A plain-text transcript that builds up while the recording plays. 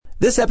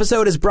This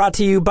episode is brought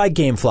to you by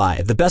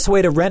GameFly, the best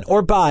way to rent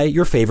or buy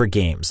your favorite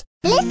games.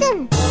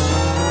 Listen!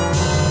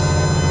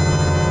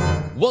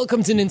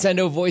 Welcome to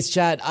Nintendo Voice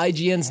Chat,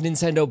 IGN's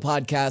Nintendo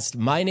podcast.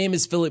 My name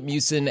is Philip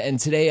Mewson, and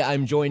today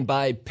I'm joined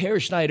by Per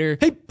Schneider,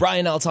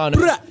 Brian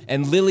Altano,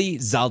 and Lily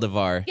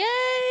Zaldivar. Yay!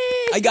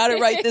 I got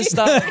it right this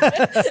time.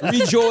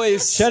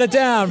 Rejoice. Shut it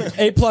down.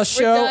 A+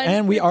 show, done.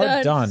 and we We're are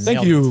done. done.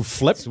 Thank you,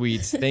 Flip.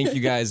 Sweet. Thank you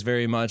guys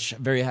very much.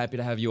 Very happy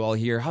to have you all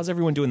here. How's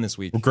everyone doing this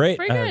week? Great.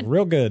 Pretty good.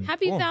 Real good.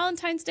 Happy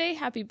Valentine's Day.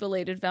 Happy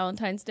belated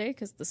Valentine's Day,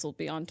 because this will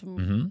be on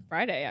to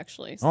Friday,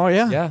 actually. Oh,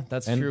 yeah? Yeah,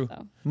 that's And- true.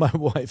 My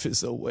wife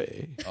is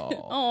away.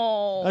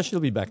 Oh, She'll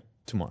be back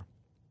tomorrow.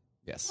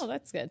 Yes. oh,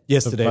 that's good.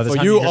 Yesterday. by the For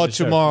time you you hear or the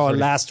show, tomorrow or it's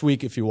last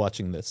week if you're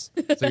watching this.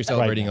 So you're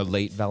celebrating a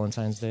late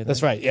Valentine's Day then?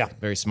 That's right, yeah.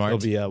 Very smart.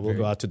 It'll be, we'll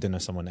go out to dinner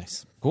somewhere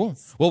nice. Cool.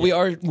 Well, we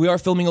are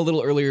filming a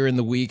little earlier in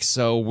the week,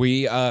 so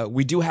we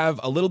do have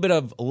a little bit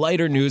of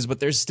lighter news, but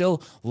there's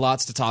still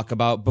lots to talk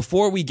about.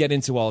 Before we get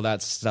into all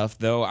that stuff,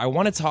 though, I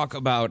want to talk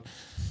about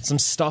some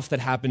stuff that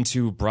happened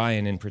to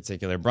Brian in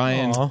particular.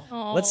 Brian,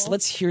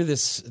 let's hear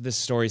this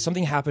story.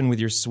 Something happened with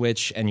your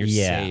Switch and your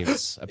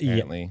saves,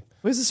 apparently.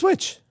 Where's the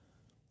Switch?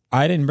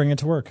 I didn't bring it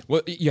to work.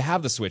 Well, you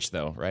have the Switch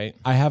though, right?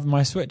 I have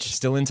my Switch.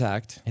 Still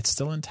intact. It's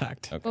still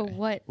intact. But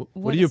what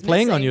What are you is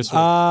playing on missing? your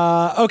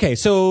Switch? Okay,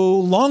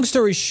 so long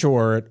story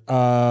short,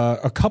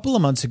 a couple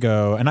of months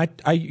ago, and I,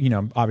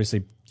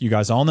 obviously you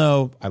guys all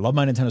know I love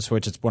my Nintendo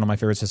Switch. It's one of my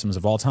favorite systems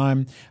of all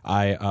time.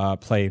 I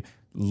play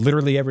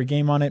literally every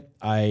game on it.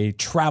 I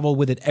travel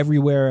with it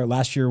everywhere.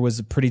 Last year was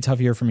a pretty tough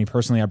year for me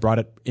personally. I brought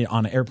it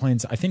on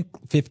airplanes, I think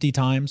 50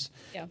 times.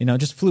 Yeah.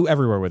 Just flew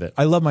everywhere with it.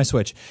 I love my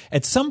Switch.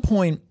 At some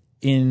point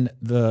in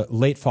the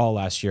late fall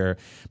last year,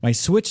 my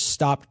Switch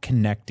stopped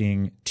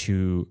connecting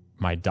to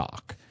my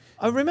dock.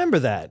 I remember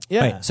that. Yeah.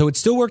 Right. So it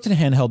still worked in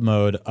handheld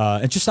mode.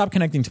 It just stopped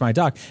connecting to my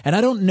dock. And I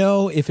don't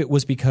know if it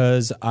was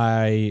because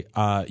I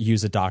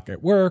use a dock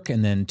at work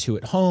and then two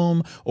at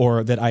home,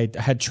 or that I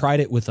had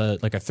tried it with a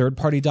third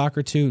party dock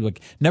or two, like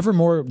never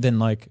more than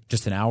like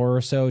just an hour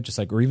or so,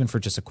 or even for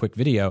just a quick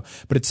video.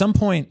 But at some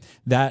point,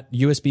 that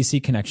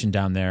USB-C connection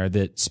down there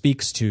that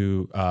speaks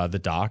to the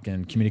dock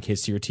and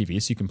communicates to your TV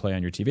so you can play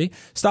on your TV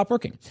stopped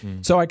working.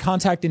 So I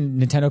contacted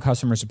Nintendo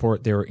customer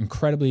support. They were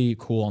incredibly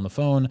cool on the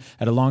phone.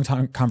 Had a long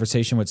time conversation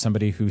with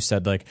somebody who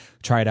said, like,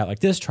 try it out like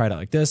this, try it out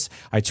like this.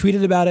 I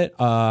tweeted about it.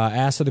 I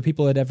asked other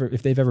people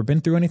if they've ever been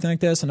through anything like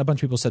this, and a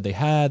bunch of people said they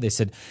had. They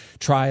said,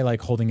 try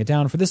like holding it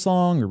down for this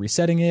long or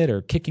resetting it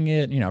or kicking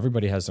it.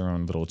 Everybody has their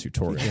own little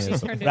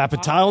tutorials. Wrap a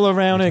towel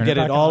around it, get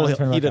it all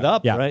heated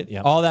up, Yeah. right?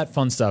 Yeah. All that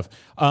fun stuff.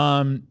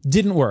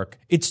 Didn't work.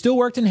 It still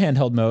worked in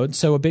handheld mode.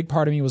 So a big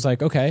part of me was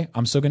like, okay,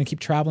 I'm still going to keep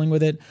traveling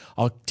with it.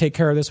 I'll take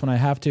care of this when I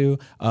have to.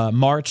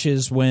 March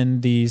is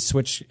when the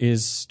Switch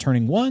is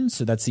turning 1.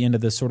 So that's the end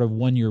of this sort of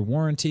 1-year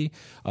warranty.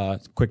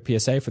 Quick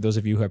PSA for those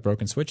of you who have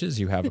broken Switches,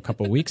 you have a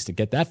couple weeks to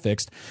get that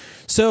fixed.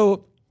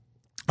 So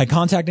I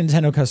contacted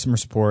Nintendo customer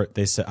support.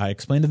 They said, I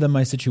explained to them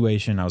my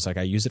situation. I was like,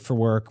 I use it for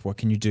work. What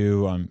can you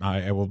do?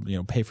 I will,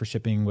 pay for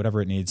shipping,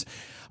 whatever it needs.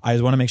 I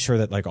want to make sure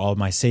that like all of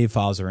my save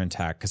files are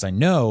intact, because I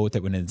know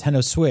that with a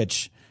Nintendo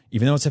Switch,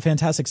 even though it's a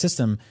fantastic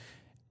system,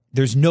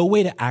 there's no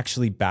way to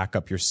actually back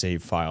up your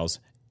save files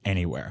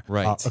anywhere.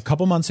 Right. A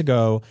couple months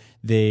ago,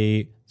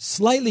 they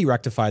slightly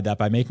rectified that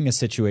by making a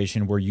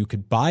situation where you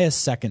could buy a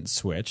second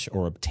Switch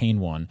or obtain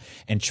one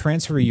and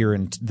transfer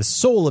the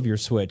soul of your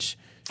Switch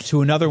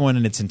to another one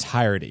in its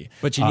entirety.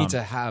 But you need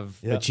to have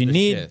But you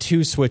need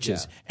two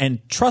Switches. Yeah.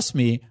 And trust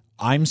me,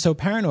 I'm so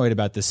paranoid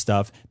about this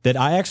stuff that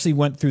I actually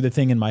went through the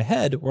thing in my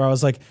head where I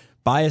was like,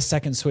 buy a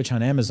second Switch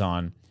on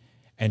Amazon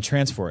and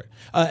transfer it.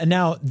 And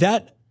now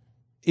that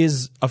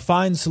is a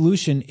fine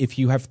solution if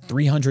you have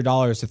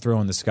 $300 to throw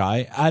in the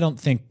sky. I don't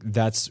think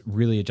that's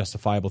really a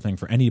justifiable thing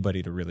for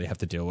anybody to really have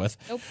to deal with.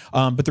 Nope.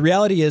 But the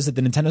reality is that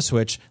the Nintendo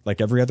Switch,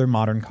 like every other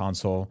modern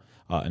console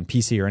and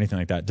PC or anything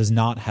like that, does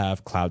not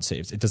have cloud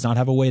saves. It does not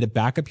have a way to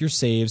back up your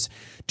saves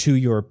to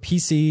your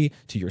PC,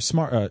 to your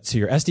to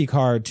your SD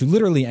card, to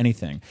literally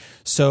anything.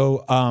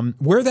 So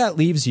where that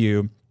leaves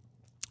you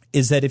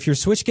is that if your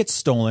Switch gets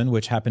stolen,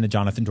 which happened to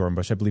Jonathan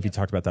Dornbush, I believe he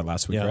talked about that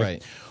last week,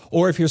 right?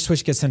 Or if your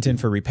Switch gets sent in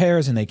for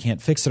repairs and they can't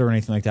fix it or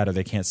anything like that, or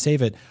they can't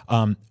save it,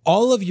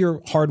 all of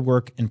your hard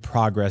work and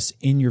progress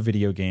in your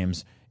video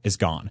games is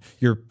gone.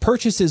 Your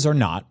purchases are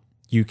not.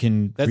 You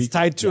can That's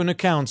tied to an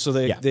account, so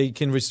they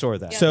can restore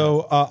that.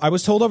 So I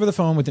was told over the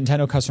phone with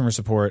Nintendo customer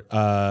support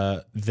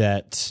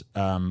that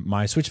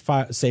my Switch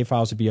save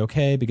files would be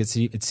okay, because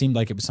it seemed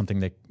like it was something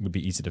that would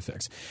be easy to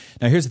fix.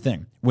 Now, here's the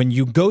thing. When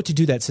you go to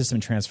do that system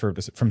transfer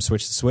from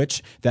Switch to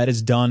Switch, that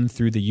is done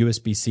through the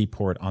USB-C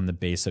port on the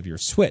base of your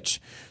Switch.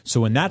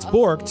 So when that's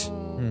borked,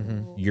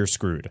 you're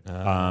screwed.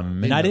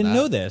 And I didn't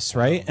know this,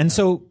 right? And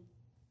so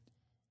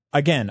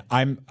again,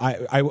 I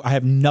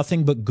have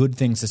nothing but good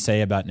things to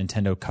say about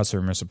Nintendo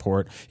customer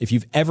support. If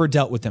you've ever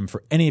dealt with them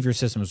for any of your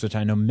systems, which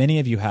I know many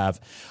of you have,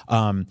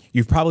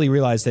 you've probably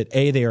realized that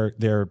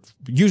they're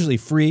usually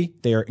free.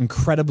 They are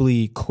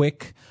incredibly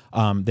quick.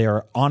 They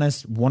are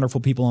honest,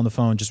 wonderful people on the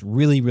phone, just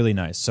really, really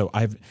nice. So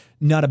I have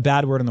not a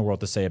bad word in the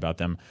world to say about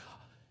them.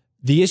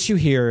 The issue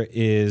here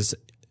is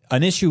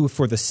an issue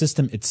for the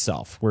system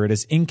itself, where it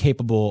is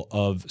incapable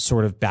of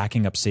sort of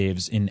backing up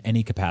saves in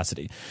any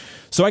capacity.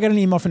 So I got an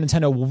email from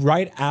Nintendo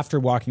right after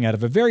walking out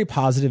of a very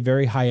positive,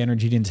 very high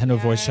energy Nintendo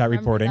voice chat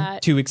reporting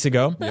 2 weeks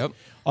ago. Yep.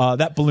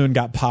 That balloon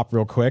got popped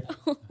real quick.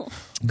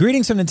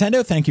 Greetings from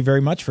Nintendo. Thank you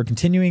very much for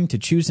continuing to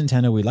choose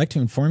Nintendo. We'd like to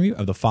inform you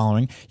of the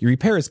following. Your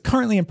repair is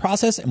currently in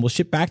process and will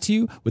ship back to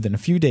you within a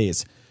few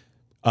days.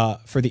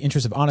 For the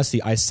interest of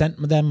honesty, I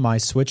sent them my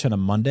Switch on a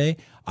Monday.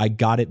 I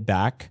got it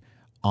back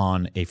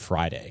on a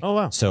Friday. Oh,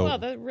 wow. So Wow,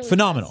 that really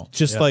phenomenal.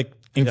 Just like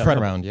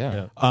incredible. Around,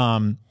 yeah.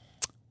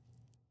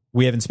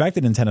 We have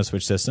inspected Nintendo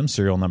Switch system,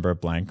 serial number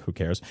of blank, who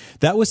cares?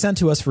 That was sent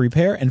to us for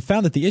repair and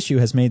found that the issue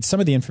has made some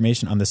of the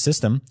information on the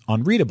system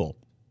unreadable.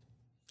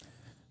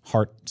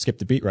 Heart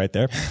skipped a beat right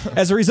there.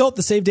 As a result,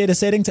 the save data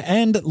setting to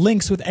end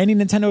links with any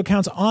Nintendo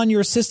accounts on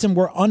your system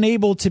were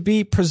unable to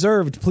be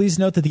preserved. Please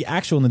note that the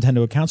actual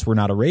Nintendo accounts were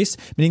not erased,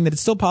 meaning that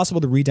it's still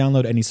possible to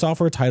re-download any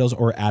software, titles,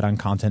 or add-on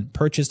content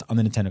purchased on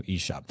the Nintendo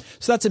eShop.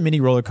 So that's a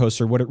mini roller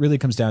coaster. What it really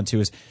comes down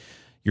to is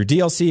your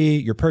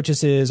DLC, your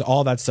purchases,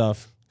 all that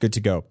stuff, good to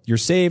go. Your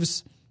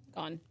saves,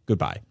 Gone.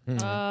 goodbye.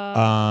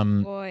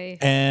 Boy.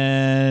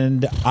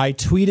 And I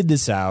tweeted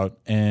this out,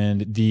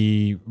 and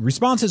the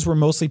responses were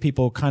mostly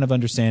people kind of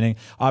understanding.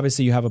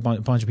 Obviously, you have a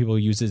bunch of people who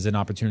use it as an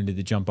opportunity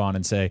to jump on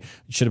and say,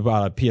 you should have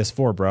bought a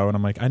PS4, bro. And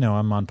I'm like, I know,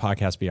 I'm on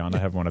Podcast Beyond. I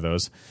have one of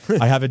those.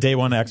 I have a day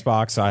one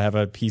Xbox. I have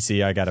a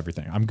PC. I got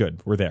everything. I'm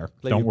good. We're there.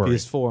 Play Don't your worry.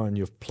 PS4 on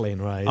your plane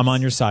ride. I'm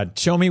on your side.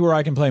 Show me where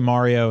I can play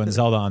Mario and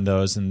Zelda on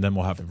those, and then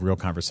we'll have a real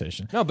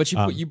conversation. No, but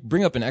you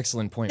bring up an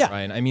excellent point, Yeah.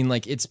 Ryan. I mean,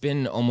 like, it's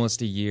been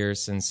almost a year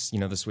since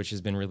the Switch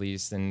has been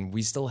released, and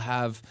we still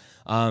have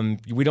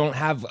we don't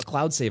have a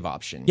cloud save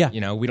option.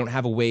 Yeah. We don't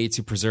have a way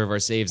to preserve our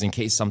saves in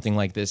case something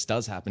like this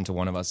does happen to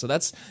one of us. So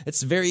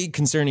it's very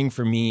concerning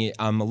for me.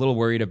 I'm a little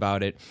worried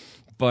about it.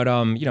 But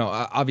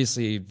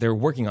obviously they're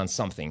working on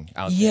something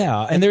out there.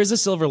 Yeah, and there is a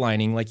silver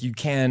lining. Like, you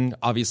can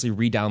obviously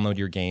re-download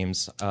your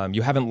games.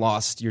 You haven't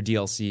lost your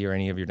DLC or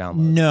any of your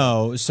downloads.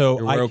 No,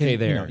 so We're okay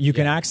there. You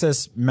can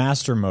access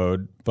Master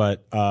Mode,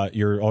 but all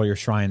your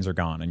shrines are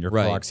gone, and your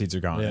Right. clock seeds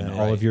are gone, and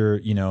Yeah. all of your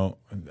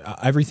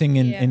everything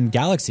in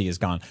Galaxy is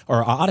gone,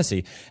 or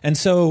Odyssey. And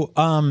so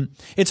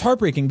it's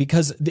heartbreaking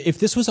because if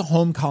this was a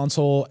home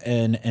console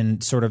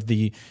and sort of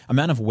the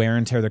amount of wear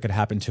and tear that could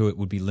happen to it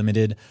would be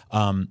limited,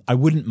 I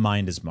wouldn't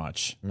mind as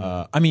much.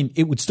 I mean,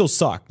 it would still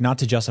suck, not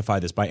to justify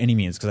this by any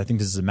means, because I think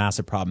this is a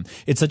massive problem.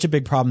 It's such a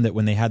big problem that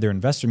when they had their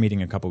investor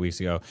meeting a couple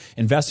weeks ago,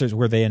 investors,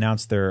 where they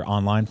announced their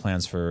online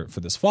plans for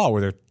this fall,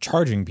 where they're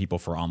charging people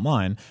for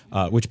online,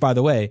 which, by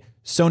the way,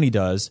 Sony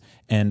does,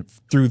 and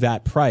through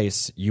that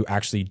price, you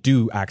actually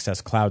do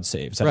access cloud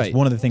saves. That's Right.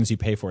 one of the things you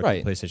pay for at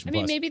Right. the PlayStation I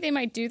mean, Plus. maybe they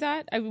might do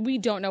that. We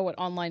don't know what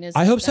online is.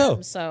 I for hope so.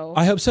 them, so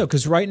I hope so,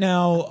 because right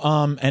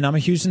now, and I'm a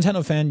huge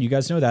Nintendo fan. You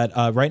guys know that.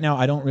 Right now,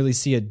 I don't really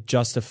see a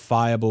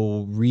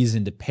justifiable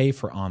reason to pay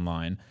for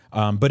online.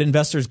 But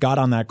investors got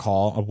on that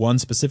call. One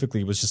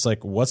specifically was just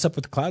like, "What's up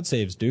with the cloud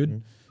saves,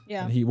 dude?"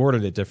 Yeah. He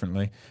worded it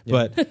differently,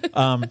 but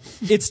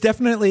it's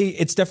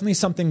definitely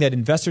something that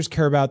investors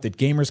care about, that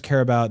gamers care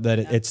about. That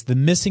it's the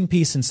missing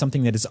piece in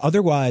something that is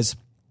otherwise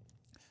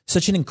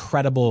such an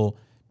incredible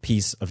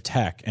piece of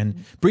tech,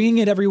 and bringing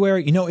it everywhere,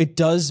 it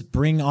does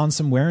bring on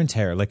some wear and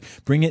tear. Like,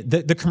 bring it,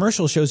 the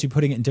commercial shows you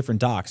putting it in different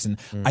docks, and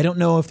I don't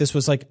know if this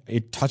was like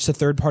it touched a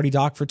third party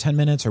dock for 10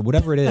 minutes or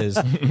whatever it is.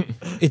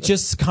 It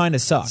just kind of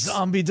sucks.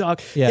 Zombie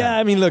dock. Yeah. Yeah,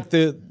 I mean, look,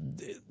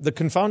 the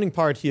confounding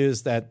part here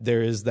is that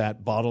there is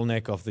that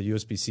bottleneck of the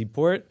USB-C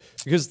port,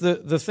 because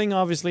the thing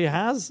obviously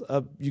has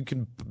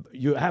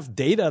you have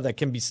data that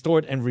can be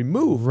stored and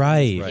removed.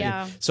 Right.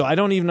 Yeah. So I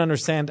don't even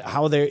understand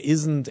how there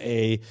isn't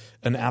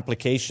an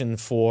application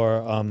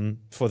for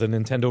the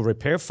Nintendo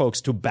Repair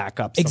folks to back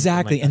up something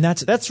Exactly, like and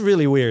that. That's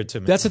really weird to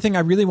me. That's the thing I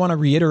really want to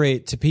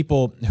reiterate to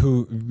people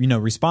who,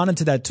 responded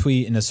to that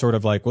tweet in a sort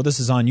of like, well, this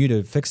is on you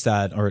to fix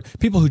that, or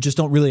people who just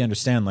don't really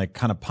understand, like,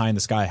 kind of pie in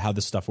the sky how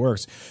this stuff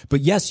works.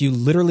 But yes, you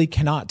literally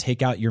cannot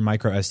take out your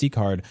micro SD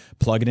card,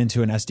 plug it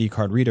into an SD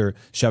card reader,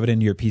 shove it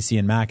into your PC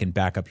and Mac, and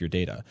back up your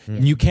data.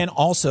 And you can't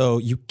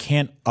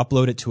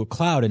upload it to a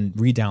cloud and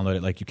re-download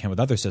it like you can with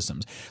other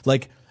systems.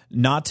 Like,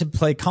 not to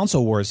play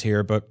console wars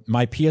here, but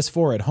my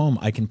PS4 at home,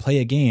 I can play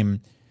a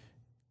game,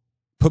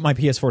 put my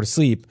PS4 to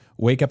sleep,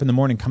 wake up in the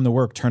morning, come to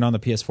work, turn on the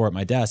PS4 at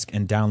my desk,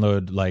 and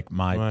download like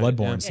my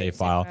Bloodborne save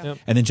file,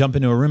 and then jump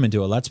into a room and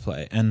do a Let's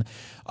Play. And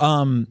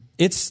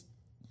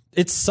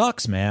it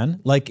sucks,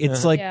 man. Like,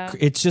 it's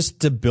it's just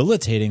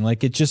debilitating.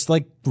 Like, it just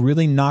like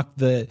really knocked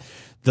the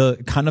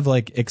kind of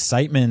like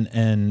excitement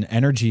and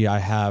energy I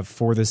have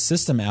for this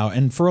system out.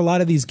 And for a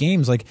lot of these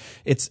games, like,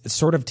 it's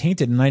sort of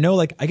tainted. And I know,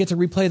 like, I get to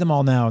replay them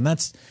all now, and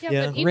that's but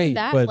even great.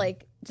 that, but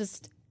like,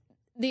 just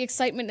the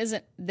excitement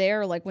isn't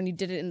there like when you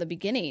did it in the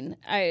beginning.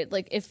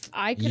 If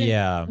I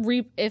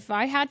couldn't if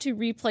I had to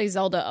replay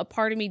Zelda, a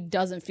part of me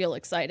doesn't feel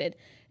excited.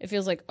 It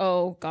feels like,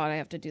 oh god, I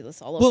have to do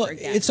this all over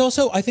again. It's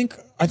also, I think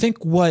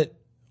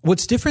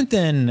what's different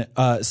than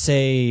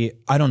say,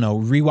 I don't know,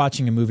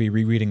 rewatching a movie,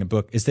 rereading a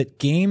book, is that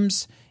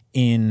games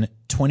in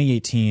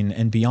 2018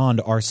 and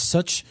beyond are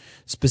such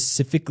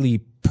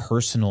specifically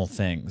personal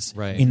things,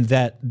 right? In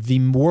that the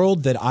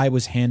world that I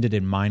was handed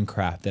in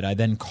Minecraft, that I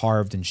then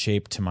carved and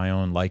shaped to my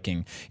own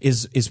liking,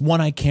 is one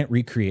I can't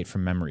recreate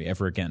from memory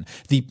ever again.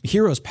 The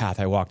hero's path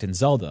I walked in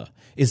Zelda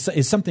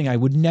is something I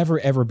would never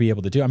ever be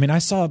able to do. I mean, I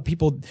saw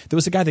people. There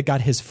was a guy that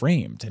got his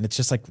framed, and it's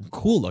just like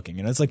cool looking.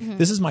 You know, it's like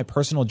this is my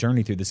personal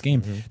journey through this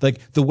game.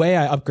 Like the way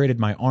I upgraded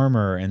my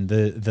armor and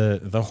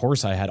the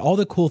horse I had, all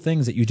the cool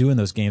things that you do in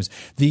those games.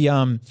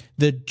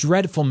 The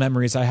dreadful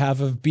memories I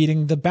have of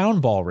beating the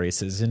bound ball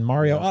races in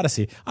Mario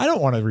Odyssey. I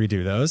don't want to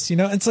redo those. You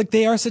know, it's like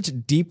they are such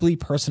deeply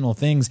personal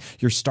things.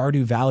 Your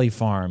Stardew Valley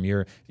farm,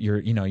 your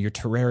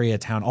Terraria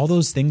town, all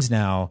those things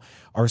now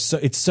are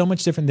it's so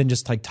much different than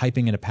just like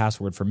typing in a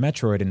password for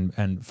Metroid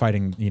and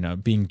fighting,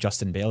 being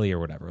Justin Bailey or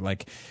whatever.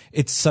 Like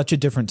it's such a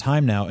different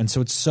time now. And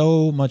so it's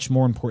so much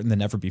more important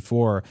than ever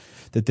before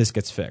that this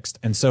gets fixed.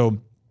 And so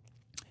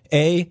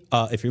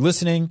if you're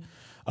listening,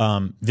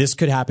 this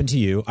could happen to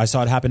you. I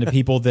saw it happen to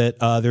people that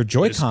their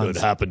Joy-Cons. This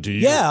could happen to you.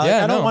 Yeah,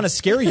 I don't want to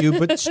scare you,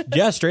 but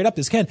yeah, straight up,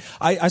 this can.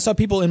 I saw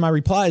people in my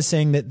replies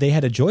saying that they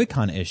had a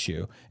Joy-Con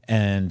issue,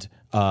 and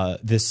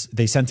they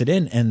sent it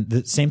in, and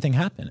the same thing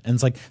happened. And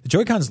it's like the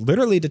Joy-Cons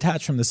literally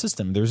detached from the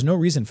system. There's no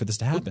reason for this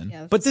to happen.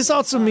 Yeah, but this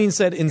also means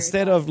that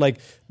instead of like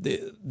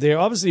they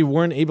obviously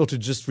weren't able to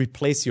just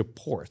replace your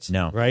port.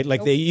 No. Right?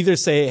 Like they either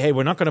say, hey,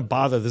 we're not going to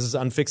bother. This is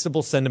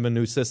unfixable. Send them a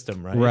new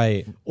system. Right.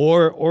 Right.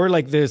 Or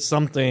like there's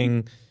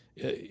something,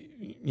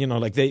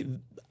 like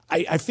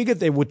I figured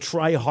they would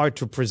try hard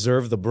to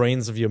preserve the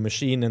brains of your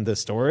machine in the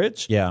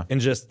storage. Yeah. And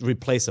just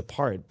replace a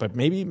part. But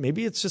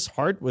maybe it's just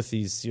hard with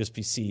these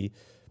USB-C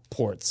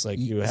ports. Like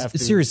you have to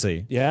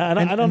seriously. Yeah.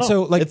 I don't know.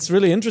 So like it's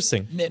really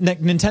interesting.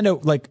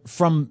 Nintendo, like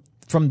from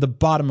the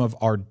bottom of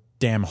our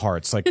damn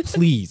hearts, like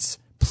please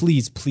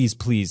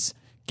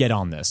get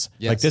on this.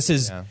 Yes, like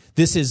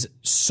this is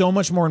so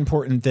much more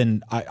important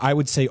than I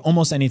would say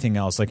almost anything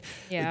else. Like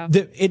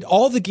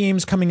all the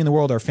games coming in the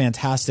world are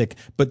fantastic,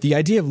 but the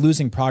idea of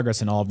losing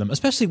progress in all of them,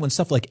 especially when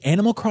stuff like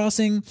Animal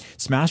Crossing,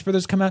 Smash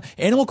Brothers come out.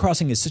 Animal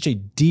Crossing is such a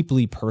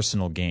deeply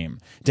personal game,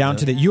 down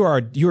to that you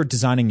are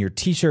designing your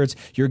t-shirts,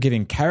 you're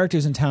giving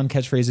characters in town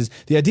catchphrases.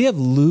 The idea of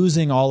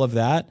losing all of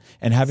that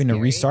and having to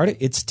restart it,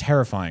 it's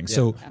terrifying. Yeah.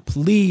 So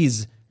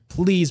please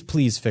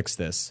fix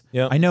this.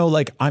 Yeah. I know,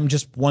 like, I'm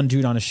just one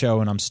dude on a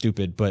show and I'm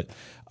stupid, but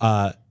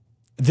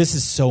this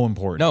is so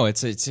important. No,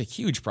 it's a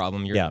huge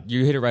problem.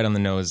 You hit it right on the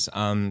nose.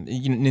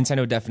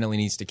 Nintendo definitely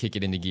needs to kick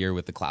it into gear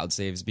with the cloud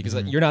saves, because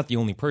you're not the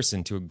only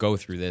person to go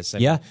through this. I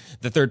mean,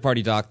 the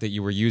third-party dock that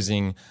you were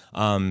using,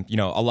 a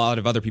lot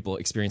of other people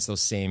experience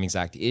those same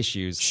exact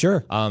issues.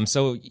 Sure.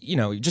 So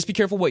just be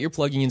careful what you're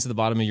plugging into the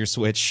bottom of your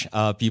Switch,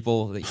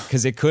 people,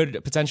 because it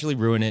could potentially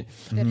ruin it.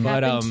 Could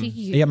happen to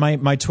you. Yeah,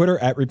 my Twitter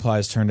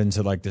 @replies turned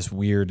into like this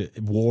weird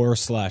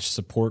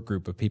war/support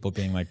group of people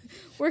being like,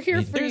 "We're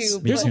here for you."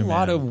 There's a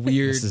lot of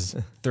weird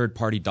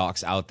third-party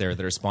docks out there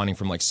that are spawning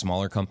from like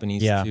smaller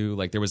companies too.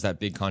 Like there was that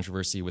big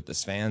controversy with the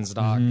Svans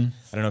dock. I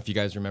don't know if you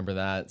guys remember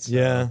that.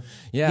 So,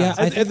 yeah.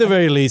 At the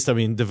very least, I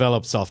mean,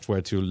 develop software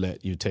to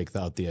let you take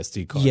out the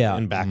SD card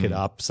and back it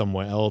up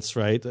somewhere else,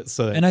 right?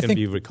 So that it can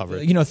be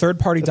recovered.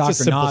 Third-party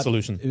docks are not.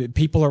 Solution.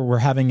 People were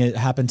having it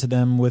happen to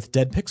them with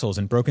dead pixels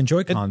and broken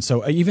Joy-Cons.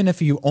 So even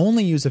if you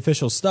only use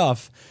official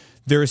stuff,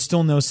 there is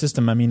still no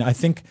system. I mean, I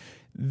think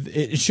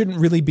it shouldn't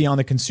really be on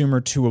the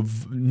consumer to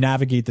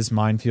navigate this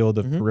minefield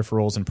of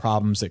peripherals and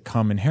problems that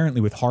come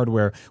inherently with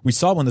hardware. We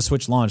saw when the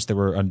Switch launched, there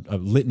were a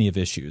litany of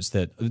issues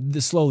that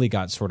slowly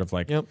got sort of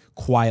like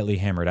quietly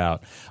hammered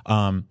out.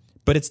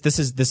 But this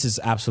is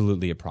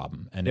absolutely a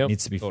problem, and it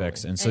needs to be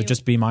fixed. And so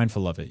just be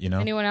mindful of it.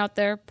 Anyone out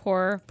there,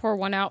 pour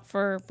one out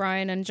for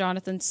Brian and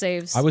Jonathan's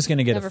saves. I was going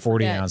to get a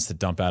 40 ounce to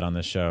dump out on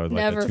the show, like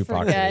Never the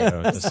Tupac forget.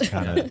 video. Just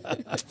kind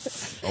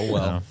of. Oh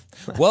well.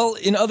 Well,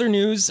 in other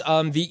news, the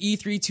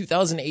E3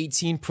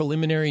 2018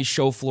 preliminary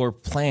show floor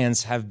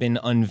plans have been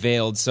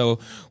unveiled. So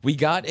we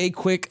got a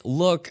quick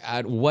look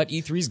at what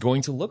E3 is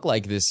going to look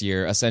like this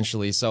year,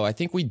 essentially. So I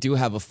think we do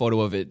have a photo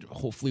of it.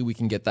 Hopefully we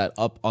can get that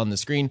up on the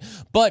screen.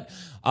 But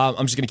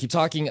I'm just going to keep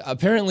talking.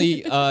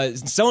 Apparently,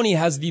 Sony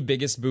has the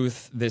biggest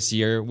booth this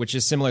year, which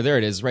is similar. There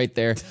it is, right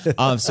there.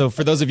 So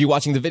for those of you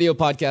watching the video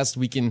podcast,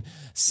 we can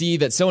see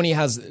that Sony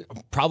has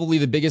probably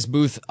the biggest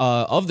booth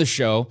of the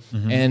show.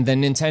 And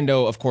then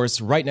Nintendo, of course,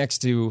 right next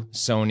to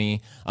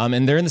Sony.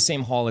 And they're in the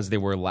same hall as they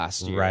were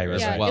last year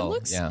as well.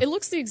 It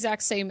looks the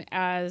exact same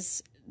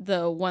as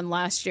the one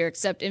last year,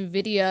 except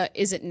Nvidia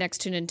isn't next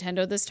to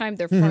Nintendo this time.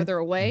 They're farther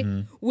away,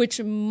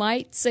 which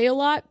might say a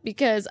lot,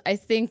 because I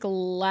think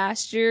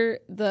last year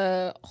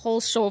the whole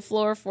show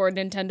floor for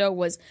Nintendo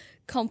was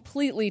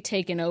completely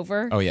taken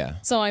over. Oh yeah.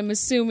 So I'm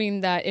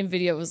assuming that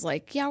Nvidia was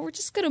like, yeah, we're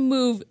just going to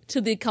move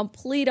to the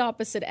complete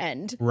opposite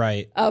end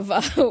right of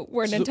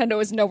where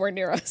Nintendo is nowhere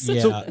near us.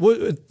 Yeah.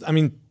 So, I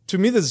mean, to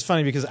me, this is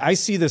funny because I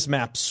see this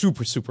map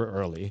super, super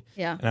early.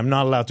 Yeah. And I'm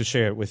not allowed to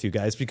share it with you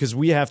guys because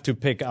we have to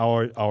pick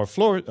our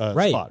floor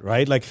spot,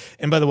 right? Like,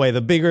 and by the way,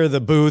 the bigger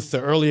the booth,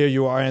 the earlier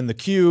you are in the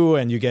queue,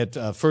 and you get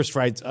first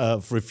right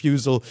of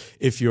refusal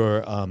if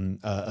you're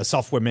a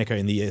software maker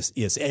in the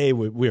ESA.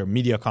 We're a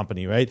media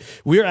company, right?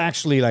 We're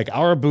actually like,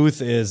 our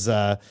booth is,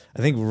 I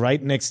think,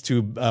 right next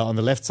to, on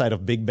the left side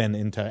of Big Ben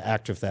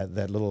Interactive,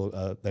 that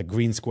little, that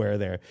green square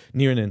there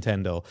near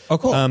Nintendo. Oh,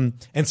 cool.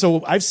 And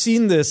so I've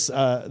seen this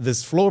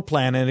floor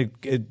plan, and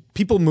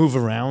people move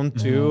around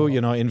too.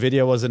 You know,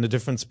 NVIDIA was in a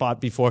different spot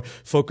before.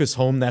 Focus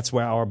Home, that's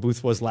where our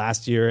booth was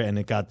last year, and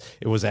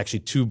it was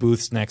actually 2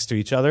 booths next to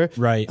each other.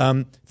 Right.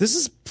 This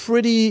is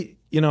pretty,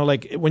 you know,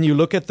 like when you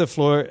look at the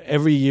floor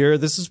every year,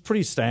 this is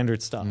pretty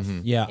standard stuff.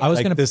 Yeah, I was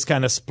Like going to this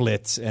kind of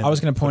split. I was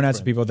going to point out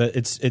to people that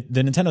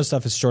the Nintendo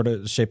stuff is sort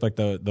of shaped like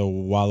the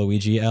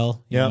Waluigi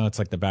L. You know, it's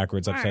like the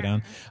backwards upside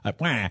down.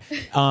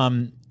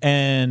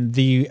 And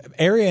the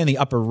area in the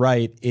upper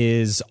right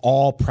is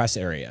all press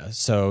area.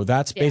 So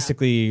that's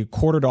basically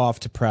quartered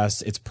off to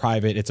press. It's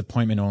private. It's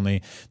appointment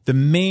only. The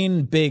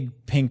main big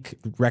pink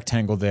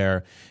rectangle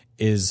there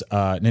is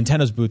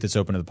Nintendo's booth that's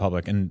open to the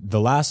public. And the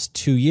last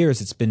 2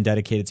 years, it's been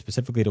dedicated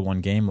specifically to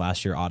one game.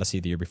 Last year, Odyssey.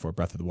 The year before,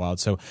 Breath of the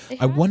Wild. So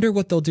I wonder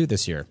what they'll do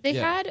this year. They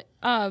had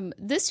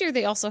this year.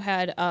 They also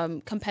had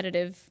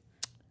competitive.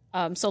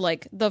 So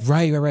like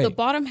the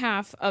bottom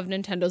half of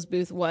Nintendo's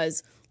booth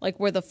was like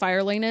where the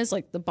fire lane is.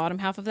 Like the bottom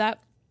half of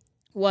that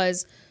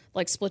was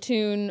like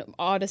Splatoon,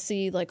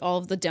 Odyssey, like all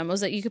of the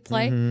demos that you could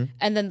play,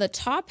 and then the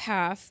top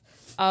half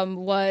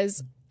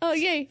was. Oh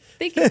yay!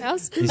 Thank you,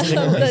 House.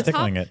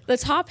 The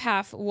top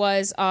half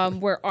was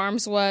where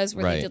ARMS was,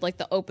 where they did like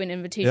the open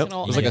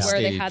invitational, It was like and a where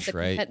stage, they had the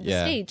right?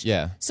 stage.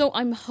 Yeah. So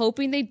I'm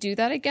hoping they do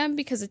that again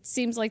because it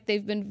seems like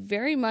they've been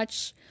very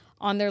much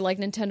on their like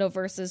Nintendo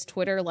versus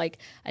Twitter, like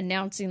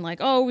announcing like,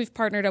 oh, we've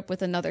partnered up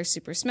with another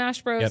Super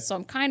Smash Bros. Yep. So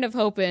I'm kind of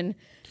hoping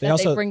that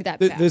they bring that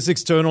back. There's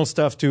external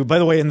stuff too. By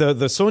the way, in the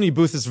Sony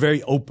booth is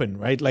very open,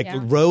 right? Like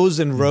rows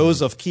and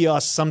rows of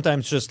kiosks,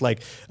 sometimes just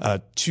like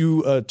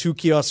two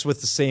kiosks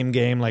with the same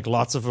game, like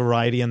lots of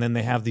variety. And then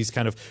they have these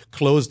kind of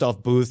closed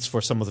off booths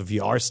for some of the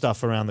VR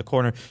stuff around the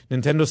corner.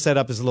 Nintendo's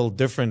setup is a little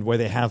different where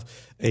they have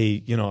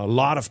a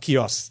lot of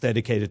kiosks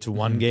dedicated to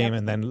one game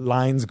and then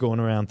lines going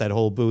around that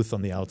whole booth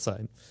on the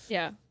outside.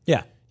 Yeah.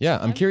 Yeah,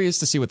 I'm curious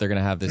to see what they're going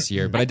to have this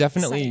year, but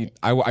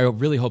I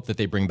really hope that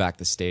they bring back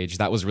the stage.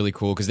 That was really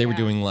cool because they were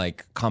doing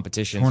like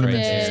competitions,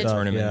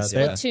 tournaments.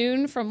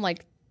 Splatoon from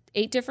like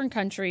 8 different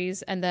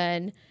countries, and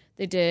then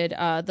they did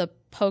the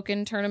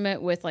Pokken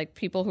tournament with like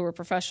people who were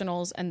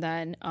professionals, and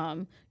then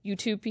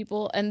YouTube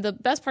people. And the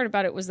best part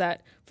about it was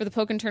that for the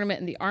Pokken tournament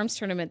and the ARMS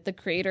tournament, the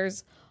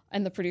creators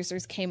and the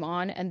producers came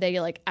on and they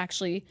like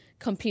actually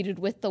competed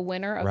with the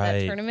winner of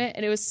that tournament,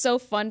 and it was so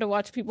fun to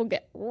watch people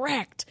get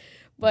wrecked.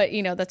 But,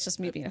 that's just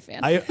me being a fan.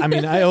 I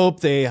mean, I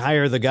hope they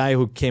hire the guy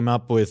who came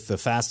up with the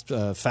fast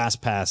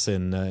pass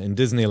in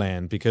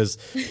Disneyland, because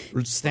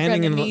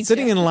sitting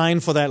in line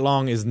for that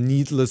long is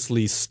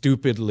needlessly,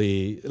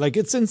 stupidly, like,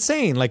 it's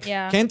insane. Like,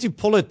 can't you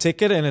pull a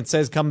ticket and it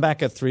says come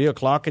back at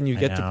 3:00 and you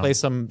get to play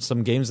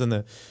some games in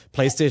the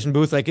PlayStation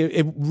booth? Like,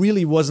 it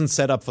really wasn't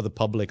set up for the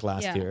public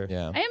last year.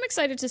 I am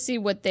excited to see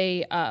what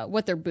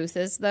their booth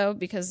is, though,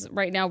 because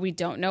right now we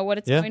don't know what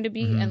it's going to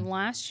be. And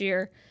last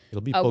year,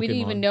 it'll be we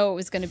didn't even know it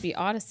was going to be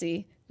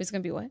Odyssey. It was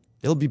going to be what?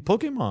 It'll be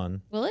Pokemon.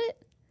 Will it?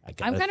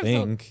 I'm kind of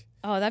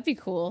oh, that'd be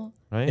cool.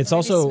 Right? It's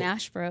also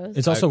Smash Bros.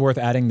 It's also worth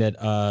adding that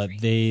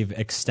they've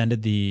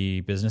extended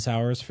the business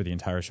hours for the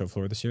entire show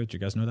floor this year. Did you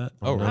guys know that?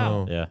 Oh,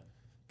 wow. Yeah.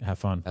 Have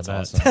fun. That's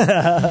awesome. It's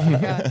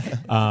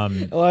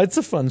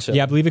a fun show.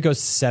 Yeah, I believe it goes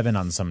 7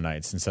 on some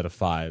nights instead of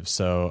 5.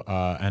 So,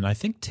 and I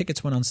think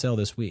tickets went on sale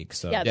this week.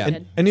 So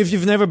And if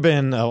you've never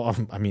been,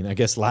 I mean, I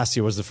guess last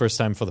year was the first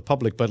time for the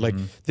public, but like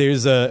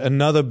there's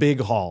another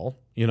big hall.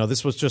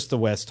 This was just the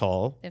West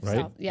Hall,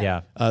 right?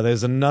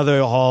 There's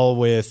another hall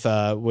with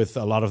a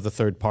lot of the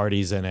third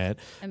parties in it.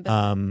 And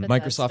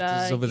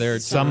Microsoft is over there.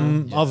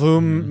 Some of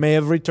whom may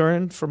have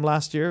returned from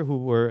last year, who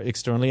were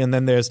externally, and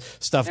then there's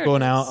stuff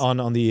going out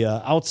on the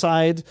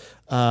outside.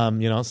 So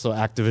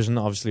Activision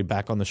obviously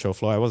back on the show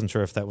floor. I wasn't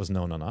sure if that was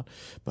known or not,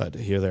 but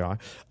here they are.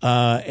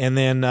 And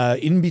then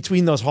in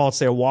between those halls,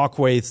 there are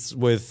walkways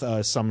with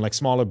some like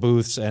smaller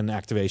booths and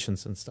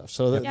activations and stuff.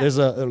 So there's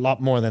a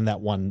lot more than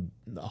that one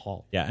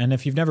hall. Yeah, and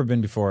if you've never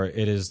been before,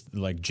 it is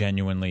like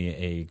genuinely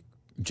a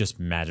just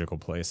magical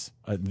place.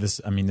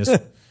 This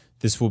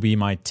will be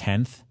my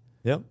 10th.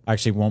 Yep.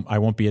 Actually, I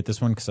won't be at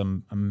this one because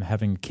I'm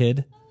having a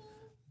kid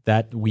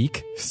that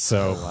week.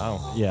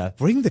 So yeah,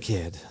 bring the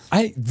kid.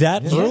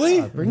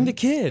 Early? Bring the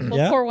kid.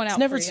 We'll pour one out. It's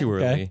never for you. too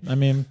early. Okay. I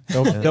mean,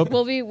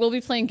 we'll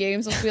be playing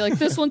games. We'll be like,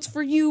 this one's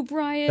for you,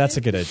 Brian. That's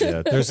a good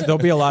idea. There'll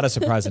be a lot of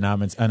surprise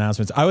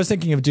announcements. I was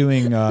thinking of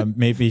doing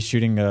maybe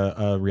shooting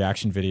a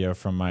reaction video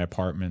from my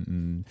apartment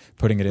and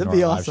putting it in our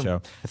live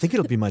show. I think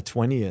it'll be my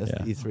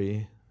 20th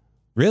E3.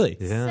 Really?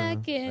 Yeah.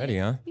 Second. Ready,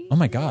 huh? Oh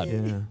my God.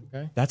 Yeah.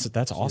 Okay.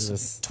 That's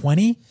awesome.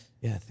 20?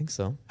 Yeah, I think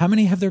so. How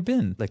many have there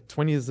been? Like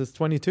 20 is this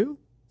 22?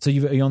 So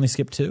you only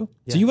skipped 2?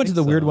 Yeah, So you I went to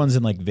think the weird so. ones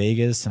in like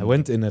Vegas. I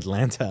went in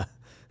Atlanta,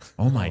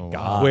 Oh my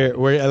god! where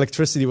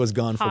electricity was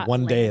gone for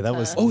one day. That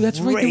was Oh, that's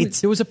right. great.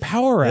 There was a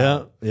power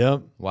out. Yeah.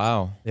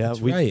 Wow. Yeah.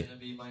 Right.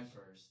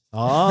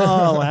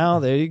 Oh wow!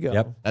 There you go.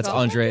 Yep. That's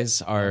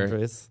Andres, our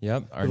Andres.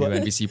 Yep, our new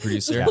NBC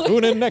producer.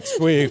 Tune in next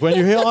week when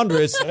you hear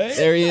Andres say.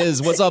 There he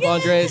is. What's up,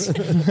 Andres?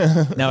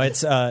 No,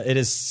 it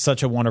is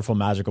such a wonderful,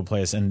 magical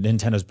place, and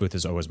Nintendo's booth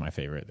is always my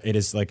favorite. It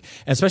is like,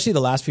 especially the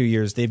last few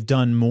years, they've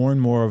done more and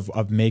more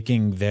of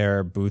making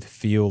their booth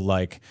feel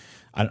like,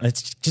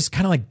 it's just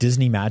kind of like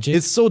Disney magic.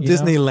 It's so you know?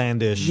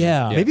 Disneylandish.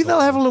 Yeah. Maybe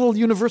they'll have a little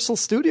Universal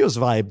Studios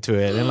vibe to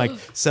it and like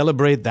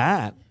celebrate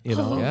that.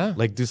 Yeah.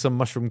 Like do some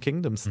Mushroom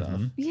Kingdom stuff.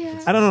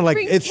 Yeah. I don't know, like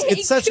Bring it's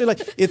cake. such a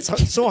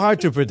it's so hard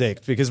to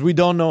predict because we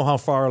don't know how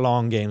far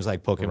along games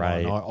like Pokemon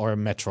Right. or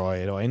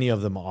Metroid or any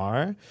of them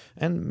are,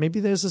 and maybe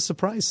there's a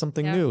surprise,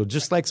 something Yeah. new.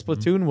 Just like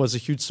Splatoon was a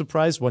huge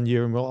surprise one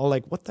year, and we're all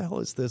like, "What the hell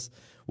is this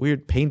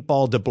weird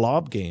paintball the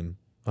blob game?"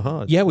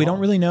 Yeah, we don't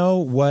really know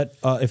what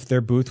if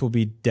their booth will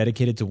be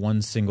dedicated to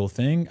one single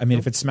thing. I mean,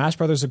 if it's Smash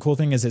Brothers, the cool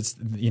thing is it's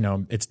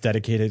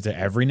dedicated to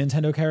every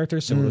Nintendo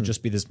character, so it'll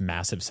just be this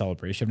massive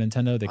celebration of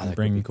Nintendo. They can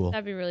bring cool.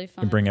 That'd be really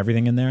fun. can bring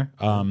everything in there,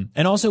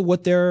 and also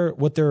what their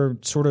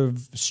sort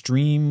of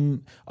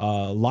stream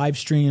live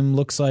stream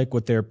looks like,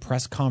 what their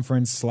press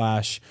conference /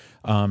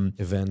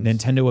 Event.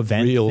 Nintendo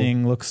event Real.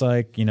 thing looks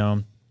like.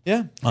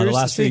 Yeah, The curious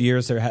last to few see.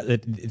 years,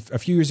 a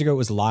few years ago, it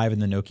was live in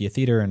the Nokia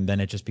Theater, and then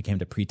it just became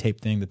the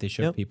pre-tape thing that they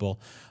showed Yep. people.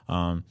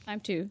 Time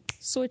to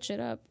switch it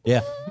up.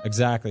 Yeah,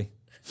 exactly.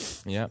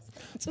 Yeah.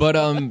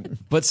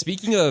 But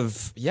speaking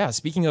of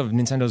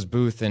Nintendo's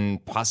booth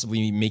and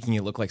possibly making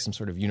it look like some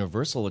sort of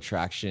Universal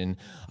attraction,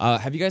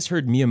 have you guys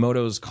heard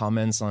Miyamoto's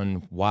comments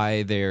on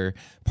why they're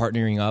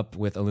partnering up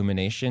with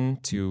Illumination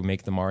to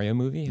make the Mario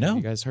movie? No. Have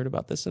you guys heard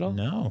about this at all?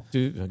 No.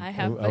 I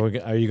have,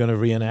 Are you going to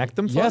reenact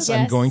them? For Yes, us?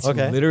 I'm Yes. going to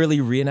Okay.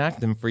 literally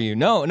reenact them for you.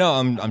 No,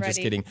 I'm just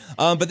Ready. kidding.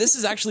 But this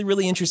is actually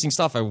really interesting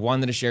stuff. I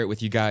wanted to share it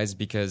with you guys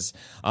because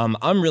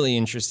I'm really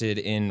interested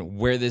in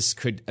where this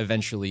could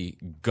eventually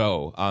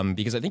go.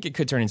 Because I think it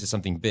could turn into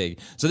something big.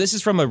 So this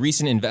is from a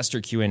recent investor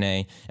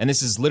Q&A, and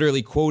this is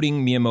literally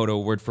quoting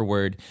Miyamoto word for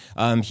word.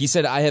 He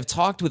said, "I have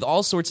talked with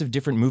all sorts of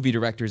different movie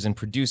directors and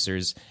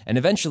producers, and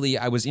eventually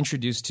I was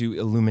introduced to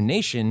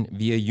Illumination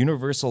via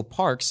Universal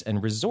Parks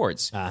and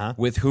Resorts,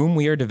 with whom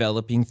we are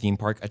developing theme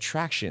park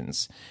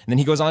attractions." And then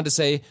he goes on to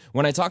say,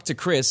 "When I talked to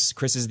Chris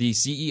is the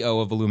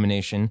CEO of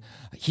Illumination,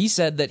 he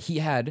said that he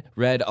had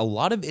read a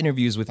lot of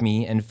interviews with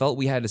me and felt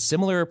we had a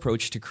similar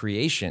approach to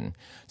creation.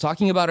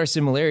 Talking about our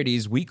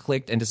similarities, we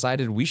clicked and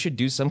decided we should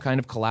do some kind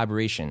of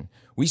collaboration.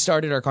 We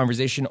started our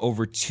conversation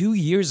over 2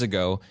 years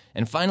ago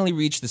and finally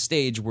reached the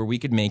stage where we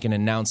could make an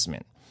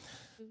announcement."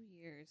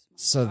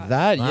 So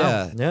that,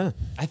 Yeah.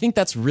 I think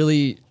that's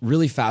really,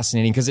 really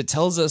fascinating because it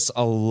tells us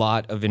a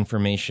lot of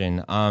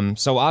information.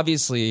 So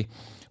obviously,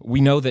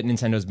 we know that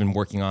Nintendo's been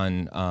working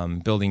on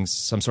building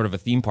some sort of a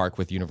theme park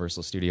with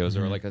Universal Studios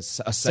or like a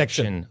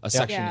section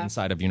Yeah.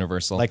 inside of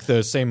Universal, Like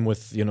the same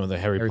with the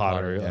Harry Potter,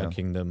 Potter, yeah.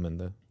 Kingdom and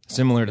the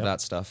similar to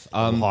that stuff.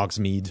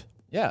 Hogsmeade.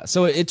 Yeah,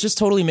 so it just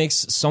totally makes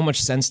so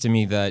much sense to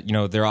me that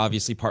they're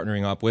obviously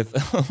partnering up with.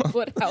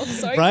 What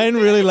else are Brian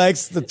you really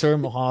likes the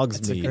term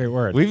Hogsmeade. Great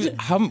word. We've been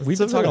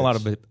talking a lot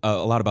village.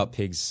 about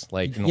pigs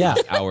like in the Yeah.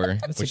 last hour,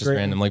 which is great-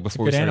 random. Like it's a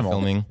before we good started animal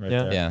filming, right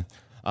Yeah. there.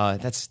 yeah.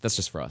 That's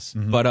just for us.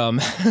 But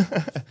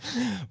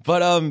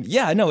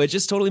yeah, no, it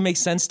just totally makes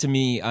sense to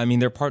me. I mean,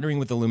 they're partnering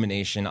with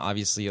Illumination.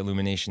 Obviously,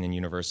 Illumination and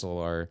Universal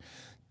are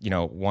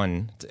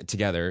one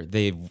together.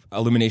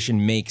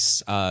 Illumination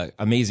makes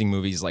amazing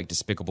movies like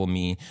Despicable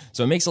Me.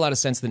 So it makes a lot of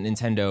sense that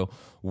Nintendo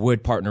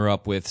would partner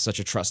up with such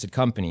a trusted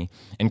company.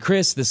 And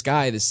Chris, this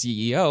guy, the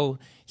CEO,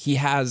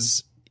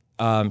 he's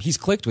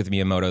clicked with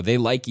Miyamoto. They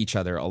like each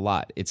other a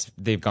lot.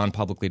 They've gone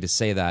publicly to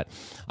say that.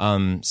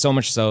 So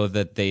much so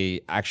that they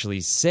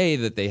actually say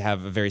that they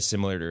have a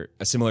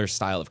similar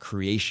style of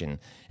creation.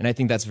 And I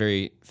think that's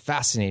very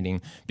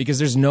fascinating because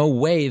there's no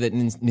way that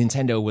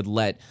Nintendo would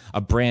let a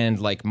brand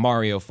like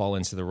Mario fall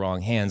into the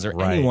wrong hands or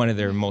any one of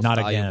their most Not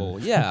valuable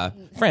again.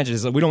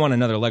 franchises. We don't want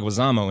another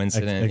Leguizamo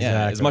incident.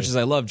 Yeah, as much as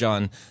I love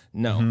John,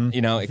 no,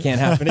 it can't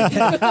happen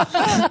again.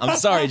 I'm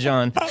sorry,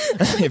 John,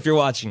 if you're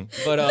watching.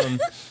 But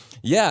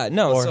yeah,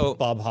 no. Or So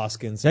Bob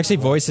Hoskins. He actually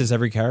voices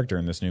every character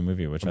in this new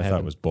movie, which I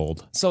thought was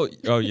bold.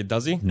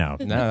 does he? No.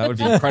 that would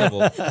be incredible.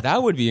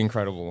 That would be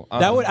incredible.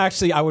 That would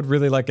actually, I would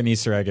really like an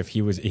Easter egg if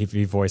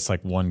he voiced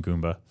like one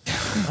Goomba.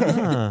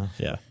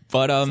 Yeah,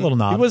 But a little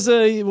nod.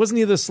 Wasn't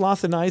he the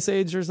sloth in Ice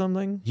Age or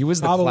something? he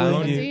was the Probably. clown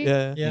Was he?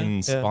 Yeah.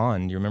 in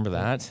Spawn. Do you remember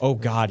that? Oh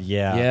God,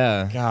 yeah,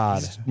 Yeah.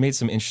 God, He's made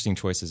some interesting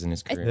choices in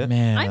his career.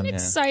 man. I'm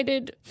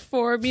excited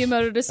for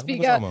Miyamoto to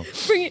speak out.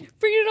 Bring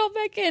it all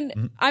back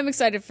in. I'm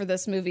excited for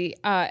this movie.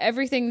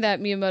 Everything that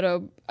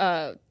Miyamoto,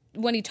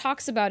 when he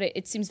talks about it,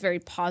 it seems very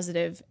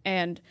positive,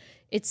 and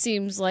it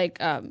seems like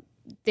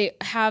they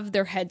have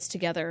their heads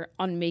together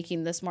on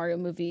making this Mario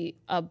movie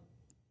a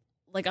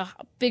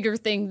bigger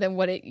thing than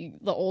what the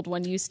old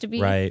one used to be.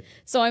 Right.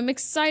 So I'm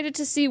excited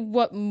to see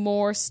what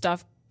more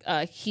stuff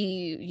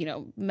he,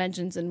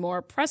 mentions in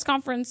more press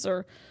conference,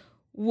 or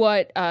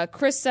what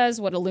Chris says,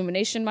 what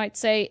Illumination might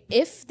say,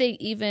 if they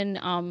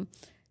even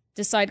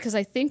decide, because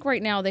I think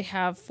right now they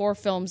have 4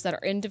 films that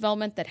are in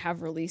development that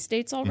have release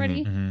dates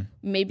already.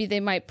 Maybe they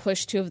might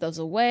push 2 of those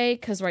away,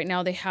 because right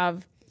now they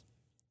have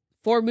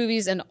 4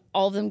 movies and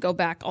all of them go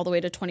back all the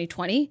way to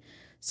 2020.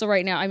 So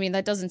right now, I mean,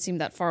 that doesn't seem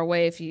that far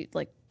away if you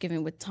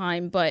given with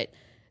time, but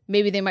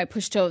maybe they might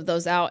push 2 of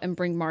those out and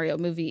bring Mario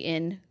movie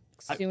in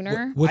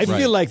sooner. I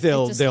feel like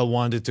they'll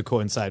want it to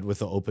coincide with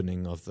the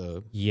opening of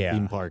the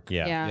theme park.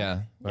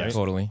 Yeah, Right?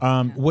 totally.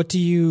 What do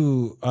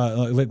you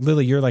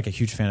Lily? You're like a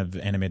huge fan of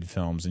animated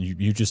films, and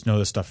you just know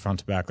this stuff front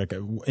to back. Like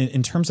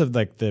in terms of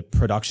like the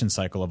production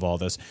cycle of all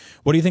this,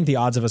 what do you think the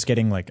odds of us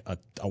getting like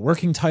a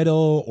working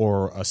title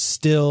or a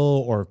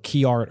still or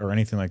key art or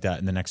anything like that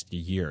in the next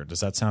year?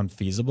 Does that sound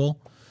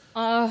feasible?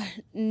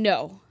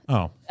 No.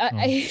 Oh,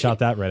 shot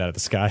that right out of the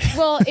sky.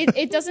 Well,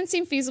 it doesn't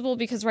seem feasible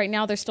because right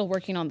now they're still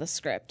working on the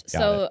script.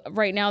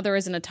 Right now there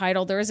isn't a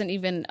title. There isn't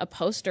even a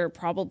poster,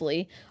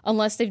 probably,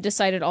 unless they've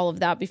decided all of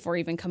that before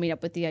even coming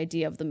up with the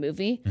idea of the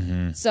movie.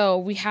 So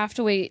we have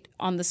to wait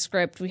on the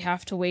script. We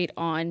have to wait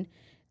on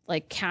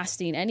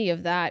casting, any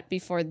of that,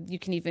 before you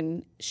can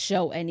even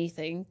show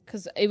anything,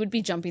 because it would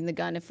be jumping the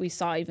gun if we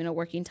saw even a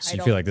working title. So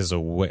you feel like this is a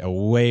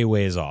way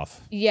ways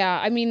off? Yeah,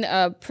 I mean,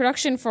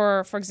 production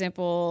for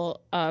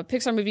example,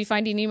 Pixar movie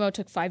Finding Nemo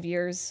took 5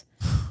 years.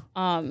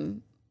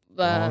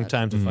 Long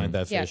time to find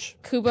that fish.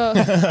 Kubo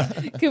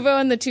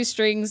and the Two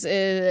Strings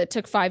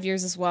took 5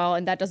 years as well,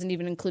 and that doesn't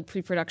even include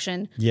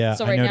pre-production. Yeah,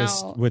 so I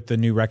noticed with the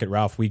new Wreck-It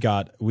Ralph, we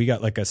got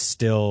like a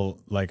still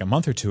like a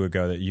month or 2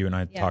 ago that you and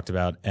I talked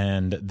about,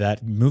 and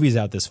that movie's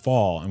out this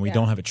fall, and we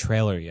don't have a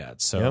trailer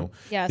yet. So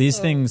these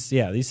things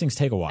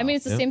take a while. I mean,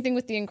 it's the same thing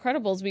with The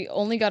Incredibles. We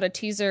only got a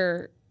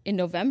teaser in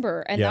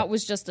November, and that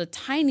was just a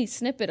tiny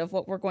snippet of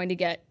what we're going to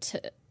get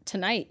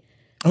tonight.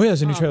 Oh, yeah,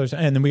 there's a new trailer.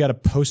 And then we got a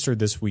poster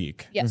this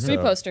week. Yeah, 3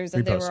 posters,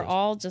 and they were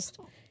all just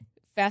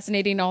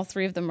fascinating. All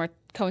 3 of them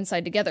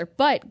coincide together.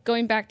 But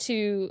going back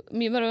to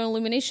Miyamoto and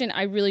Illumination,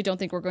 I really don't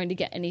think we're going to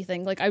get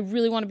anything. I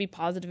really want to be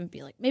positive and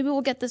be like, maybe we'll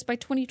get this by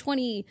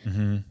 2020.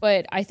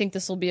 But I think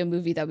this will be a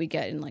movie that we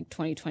get in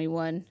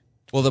 2021.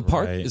 Well, the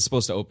park is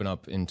supposed to open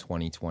up in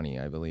 2020,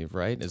 I believe,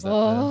 right? Is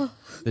that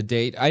the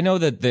date? I know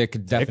that they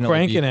could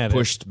definitely be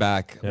pushed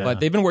back, but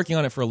they've been working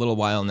on it for a little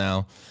while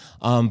now.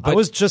 But I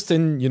was just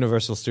in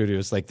Universal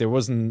Studios.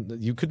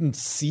 You couldn't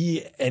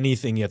see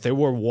anything yet. There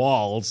were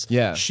walls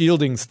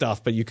shielding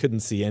stuff, but you couldn't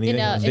see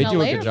anything. They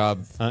do a good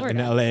job. In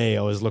LA,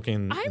 I was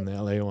looking in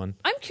the LA one.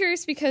 I'm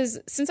curious because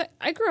since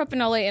I grew up in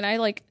LA and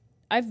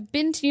I've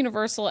been to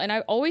Universal, and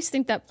I always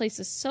think that place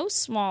is so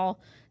small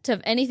to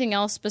have anything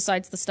else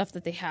besides the stuff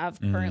that they have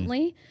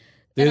currently.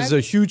 There's a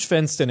huge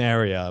fenced-in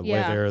area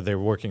where they're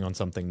working on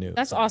something new.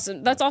 That's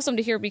awesome. That's awesome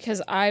to hear, because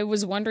I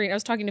was wondering, I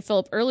was talking to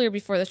Philip earlier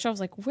before the show, I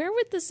was like, where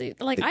would this, I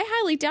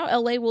highly doubt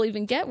LA will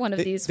even get one of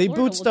these. They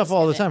boot stuff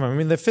all the time. I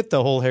mean, they fit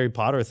the whole Harry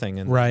Potter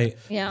thing. Right.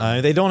 Yeah.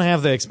 They don't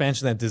have the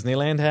expansion that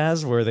Disneyland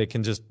has, where they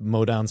can just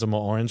mow down some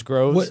more orange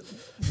groves.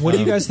 What do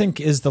you guys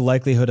think is the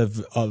likelihood of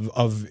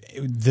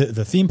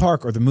the theme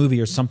park or the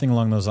movie or something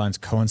along those lines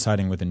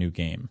coinciding with a new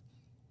game?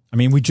 I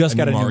mean, we just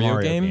got a new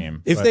Mario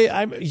game. If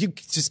you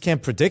just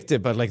can't predict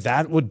it, but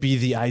that would be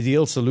the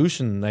ideal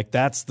solution.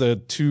 That's the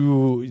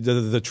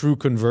true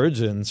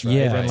convergence, right?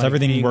 Yeah, it's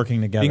everything working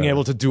together. Being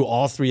able to do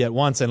all 3 at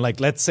once, and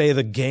let's say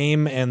the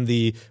game and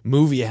the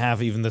movie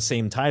have even the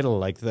same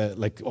title,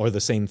 or the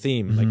same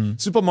theme.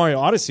 Super Mario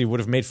Odyssey would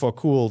have made for a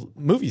cool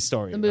movie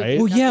story, right?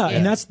 Well, yeah,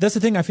 and that's the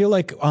thing. I feel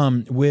like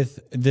with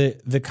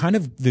the kind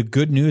of the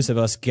good news of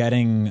us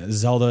getting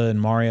Zelda and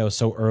Mario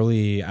so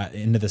early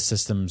into the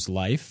system's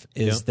life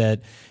is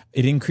that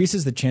it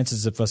increases the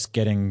chances of us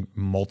getting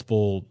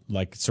multiple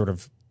sort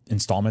of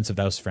installments of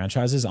those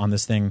franchises on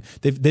this thing.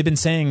 They've been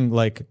saying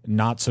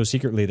not so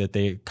secretly that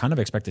they kind of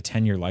expect a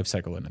 10-year life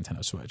cycle in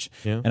Nintendo Switch.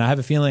 Yeah. And I have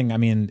a feeling, I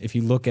mean, if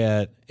you look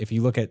at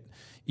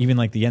even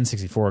the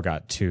N64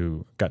 got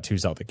two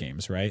Zelda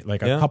games, right? A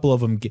couple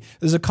of them.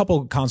 There's a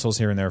couple consoles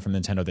here and there from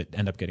Nintendo that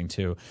end up getting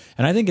 2,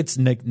 and I think it's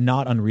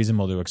not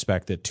unreasonable to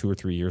expect that 2 or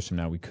 3 years from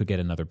now we could get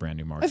another brand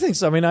new Mario. I think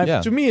so. I mean,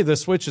 to me, the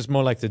Switch is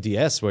more like the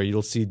DS, where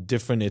you'll see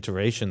different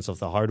iterations of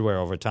the hardware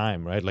over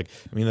time, right? The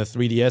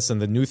 3DS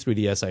and the new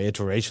 3DS are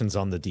iterations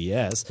on the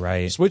DS.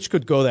 Right. Switch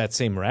could go that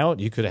same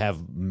route. You could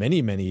have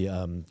many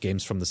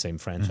games from the same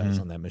franchise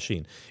on that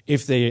machine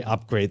if they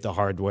upgrade the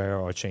hardware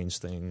or change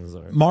things.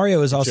 Or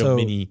Mario is also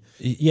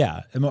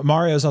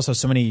Mario is also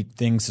so many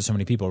things to so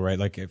many people, right?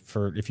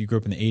 If you grew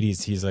up in the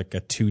 80s, he's a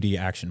 2D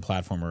action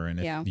platformer, and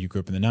if you grew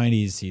up in the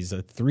 90s, he's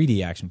a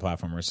 3D action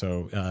platformer.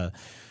 So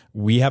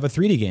we have a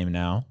 3D game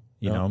now.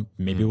 You know,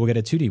 maybe we'll get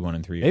a 2D one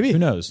in 3 years. Maybe. Who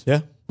knows? Yeah.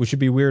 Which should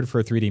be weird for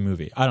a 3D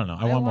movie. I don't know.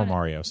 I want more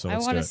Mario, so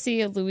let's do it. I want to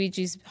see a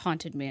Luigi's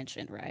Haunted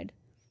Mansion ride.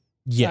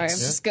 Yes.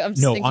 Sorry, I'm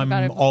just thinking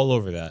about it. all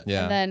over that.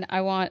 Yeah. And then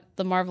I want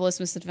the Marvelous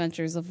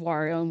Misadventures of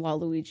Wario and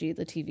Waluigi,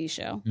 the TV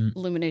show.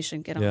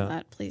 Illumination, get on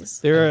that, please.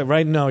 They're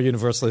right now.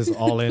 Universal is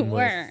all in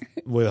Where?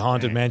 with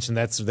Haunted Mansion.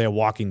 That's their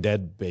Walking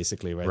Dead,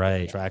 basically, right? Right.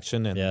 The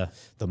attraction and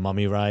the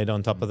Mummy ride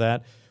on top of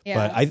that. Yeah.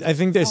 But I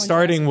think they're Oh, and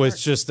starting Jurassic with Park.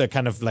 just a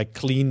kind of like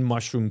clean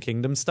Mushroom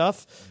Kingdom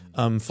stuff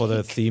for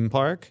the theme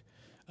park.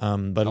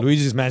 But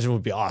Luigi's Mansion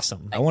would be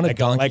awesome. I want a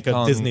Donkey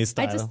Kong. a Disney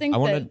style. I just think I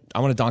that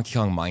want a Donkey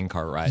Kong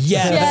minecart ride.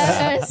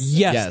 Yes.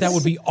 Yes. That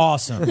would be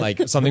awesome.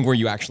 Like something where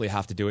you actually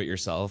have to do it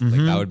yourself. Like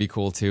that would be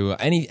cool too.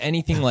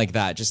 Anything like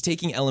that. Just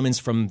taking elements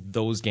from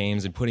those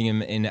games and putting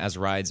them in as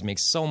rides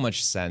makes so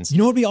much sense. You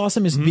know what would be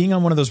awesome is being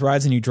on one of those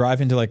rides and you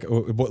drive into like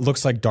what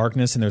looks like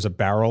darkness and there's a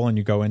barrel and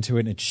you go into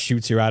it and it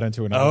shoots you out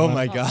into another. Oh one.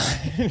 my god.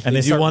 And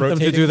they you want them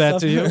to rotating do that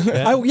stuff. to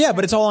you? Yeah,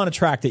 but it's all on a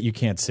track that you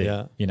can't see.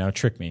 Yeah. You know,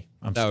 trick me.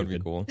 I'm That would stupid.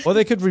 be cool. Or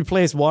they could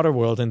replace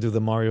Waterworld and do the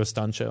Mario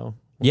stunt show.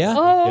 Yeah.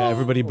 Yeah,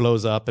 everybody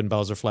blows up and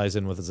Bowser flies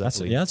in with a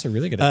Zeppelin. That's a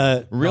really good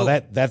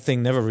idea. That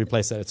thing never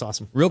replaced that. It's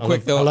awesome. Real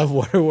quick, though, I love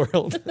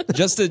Waterworld.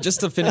 just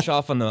to finish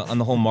off on the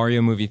whole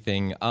Mario movie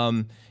thing.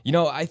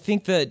 I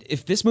think that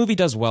if this movie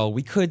does well,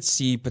 we could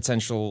see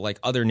potential like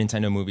other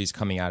Nintendo movies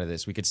coming out of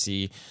this. We could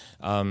see,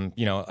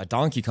 a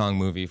Donkey Kong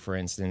movie, for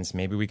instance.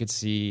 Maybe we could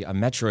see a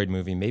Metroid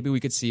movie. Maybe we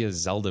could see a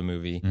Zelda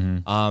movie.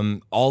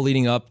 All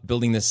leading up,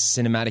 building this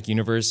cinematic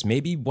universe.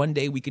 Maybe one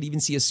day we could even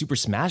see a Super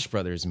Smash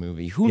Brothers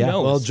movie. Who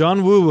knows? Well,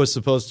 John Woo was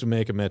supposed to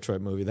make a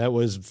Metroid movie. That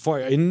was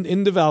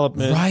in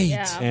development, Right.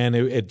 Yeah. And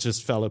it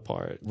just fell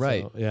apart.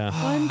 Right. So, yeah.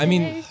 I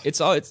mean,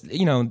 it's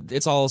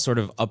all sort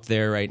of up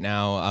there right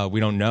now. We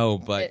don't know,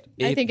 but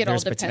I think it all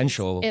there's depends.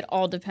 potential. It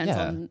all depends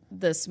Yeah. on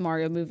this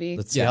Mario movie.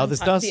 Let's see how this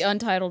does. The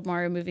untitled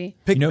Mario movie.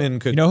 Pikmin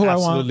could you know who I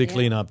want? absolutely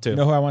clean up too. You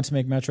know who I want to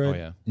make Metroid? Oh,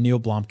 yeah. Neil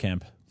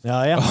Blomkamp.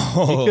 Oh,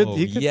 yeah.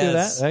 He could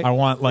yes. do that. Right? I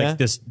want like Yeah.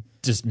 this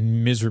just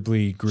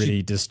miserably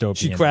gritty dystopian.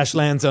 She crash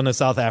lands on a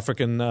South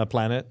African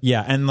planet.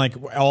 Yeah, and like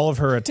all of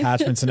her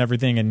attachments and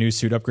everything and new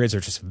suit upgrades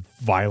are just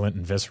violent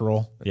and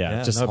visceral. Yeah,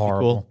 Yeah, just that'd be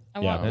horrible. cool.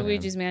 I Yeah. want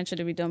Luigi's Mansion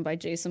to be done by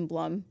Jason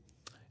Blum.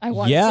 I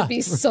want it Yeah. to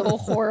be so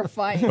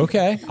horrifying.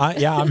 Okay.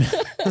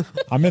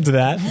 I'm into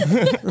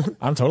that.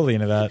 I'm totally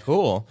into that.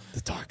 Cool.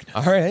 The darkness.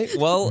 All right.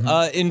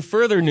 Well, in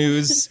further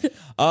news,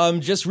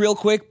 just real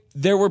quick,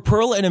 there were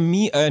Pearl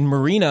and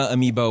Marina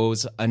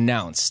amiibos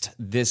announced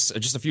this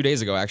just a few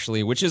days ago,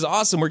 actually, which is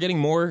awesome. We're getting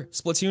more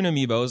Splatoon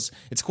amiibos.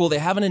 It's cool. They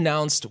haven't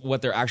announced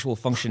what their actual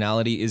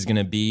functionality is going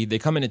to be. They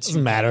come in a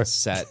Doesn't matter.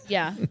 set.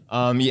 Yeah.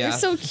 Yeah. They're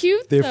so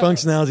cute. Their though.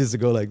 functionality is to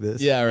go like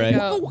this. Yeah, right.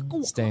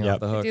 Go. Staying Yep. off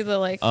the hook. Do the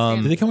like.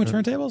 Do they come with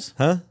turntables?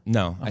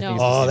 No. I think it's No.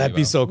 just Oh, an that'd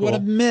be amiibo. so cool. What a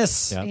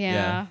miss. Yeah.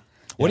 yeah.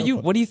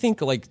 What do you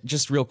think? Like,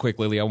 just real quick,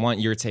 Lily. I want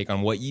your take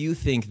on what you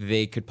think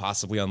they could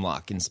possibly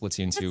unlock in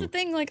Splatoon That's 2. the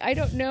thing. Like, I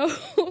don't know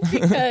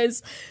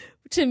because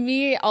to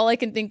me, all I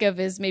can think of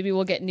is maybe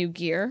we'll get new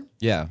gear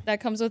Yeah.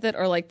 that comes with it,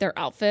 or like their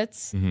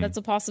outfits. Mm-hmm. That's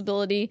a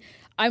possibility.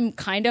 I'm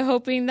kind of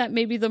hoping that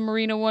maybe the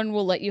Marina one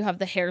will let you have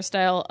the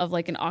hairstyle of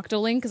like an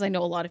Octoling, because I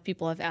know a lot of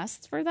people have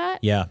asked for that.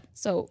 Yeah.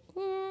 So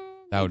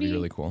That would be maybe.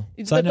 really cool.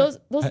 But Side note,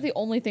 those are the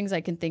only things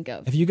I can think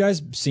of. Have you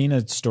guys seen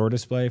a store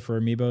display for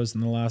amiibos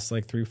in the last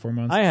like 3-4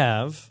 months? I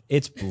have.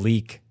 It's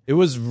bleak. It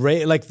was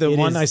like the It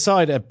one is- I saw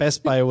it at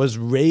Best Buy. It was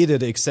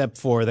rated except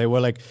for they were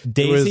like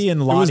Daisy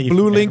and It Lottie was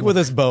Blue from Link Animal- with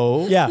his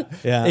bow. Yeah.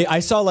 Yeah. I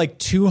saw like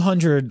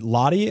 200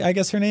 Lottie, I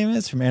guess her name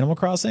is, from Animal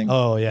Crossing.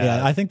 Oh, yeah.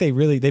 Yeah, I think they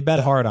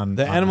bet hard on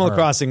The on Animal her.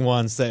 Crossing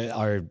ones that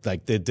are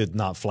like they did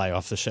not fly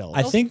off the shelf.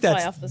 I think fly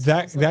that's off the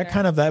that shelves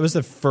later. that was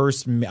the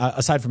first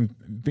aside from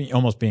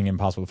almost being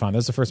impossible to find. That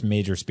was the first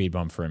major speed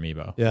bump for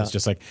Amiibo. Yeah. It's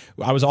just like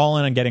I was all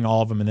in on getting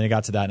all of them, and then I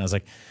got to that, and I was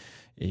like,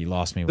 he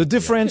lost me. The with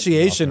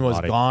differentiation was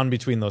Lottie. gone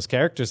between those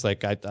characters.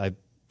 Like I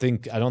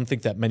don't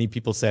think that many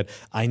people said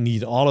I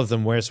need all of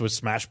them. Whereas with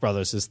Smash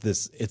Brothers, it's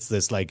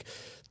this like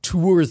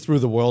tour through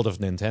the world of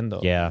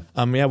Nintendo. Yeah.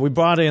 We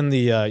brought in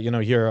the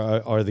here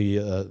are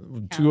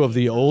the two of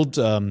the old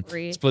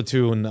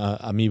Splatoon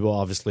amiibo.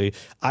 Obviously,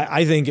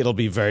 I think it'll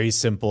be very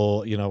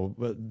simple.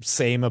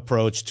 Same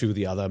approach to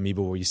the other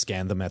amiibo where you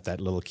scan them at that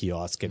little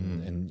kiosk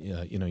and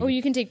Oh,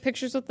 you can take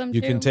pictures with them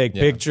you too? can take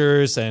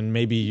pictures, and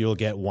maybe you'll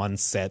get one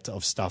set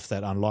of stuff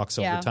that unlocks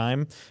over Yeah.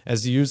 time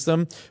as you use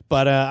them.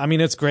 But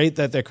it's great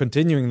that they're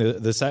continuing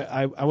this.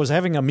 I was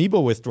having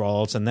amiibo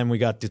withdrawals, and then we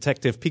got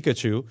Detective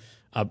Pikachu,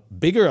 a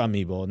bigger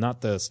amiibo,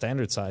 not the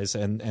standard size,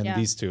 and Yeah.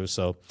 these two.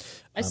 So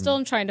I still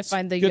am trying to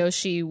find the good.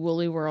 Yoshi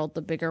Woolly World,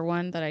 the bigger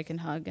one that I can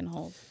hug and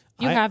hold.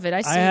 You have it.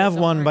 I see I it have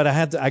one, somewhere.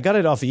 but I got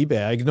it off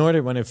eBay. I ignored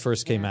it when it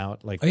first came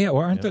out. Like, Oh yeah,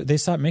 or aren't they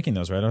stopped making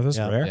those? Right? Are those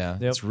Yeah. rare? Yeah,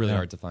 Yep. it's really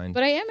hard to find.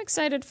 But I am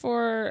excited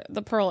for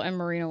the Pearl and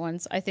Marina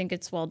ones. I think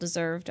it's well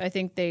deserved. I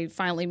think they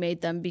finally made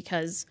them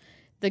because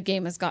the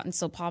game has gotten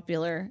so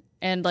popular.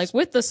 And like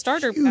with the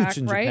starter huge pack,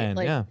 in right? Japan,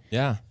 Like yeah.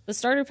 yeah. the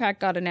starter pack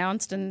got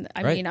announced, and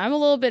I Right. mean, I'm a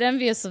little bit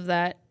envious of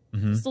that.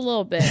 Just a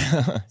little bit.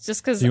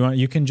 Just because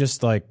You can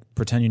just like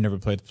pretend you never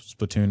played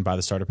Splatoon, buy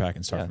the starter pack,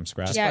 and start from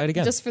scratch. yeah, buy it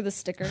again. just for the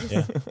stickers.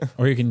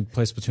 Or you can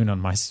play Splatoon on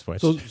my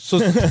Switch. So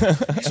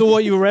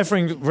what you're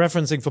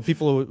referencing for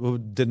people who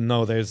didn't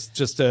know, there's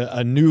just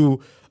a new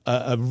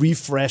a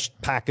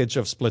refreshed package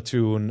of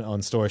Splatoon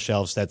on store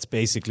shelves that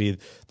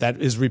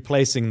is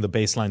replacing the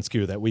baseline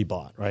SKU that we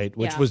bought, right?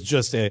 Which was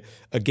just a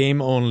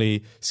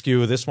game-only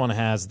SKU. This one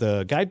has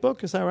the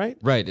guidebook, is that right?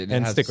 Right.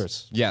 And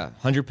stickers. Yeah,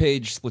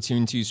 100-page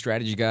Splatoon 2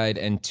 strategy guide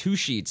and 2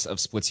 sheets of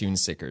Splatoon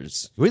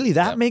stickers. Really?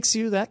 That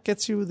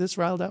gets you this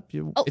riled up?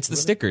 It's the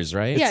stickers,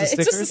 right? Yeah, it's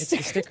just the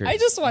stickers. I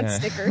just want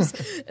stickers.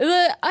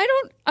 I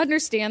don't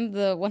understand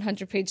the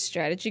 100-page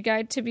strategy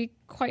guide, to be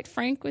quite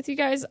frank with you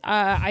guys.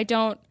 I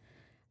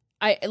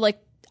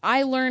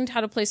learned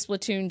how to play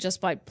Splatoon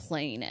just by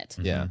playing it.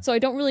 Yeah. So I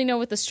don't really know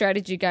what the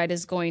strategy guide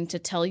is going to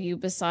tell you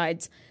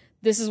besides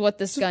this is what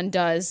this gun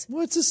does.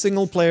 Well, it's a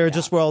single player,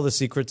 just where all the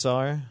secrets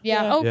are.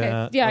 Yeah,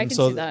 okay. Yeah, I can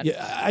see that.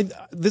 Yeah,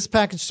 this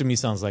package to me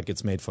sounds like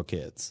it's made for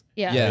kids.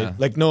 Yeah. Right?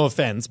 Like, no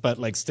offense, but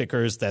like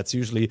stickers, that's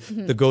usually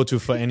the go-to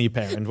for any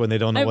parent when they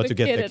don't know what to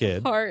get their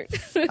kid.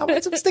 I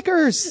want some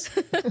stickers.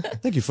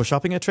 Thank you for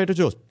shopping at Trader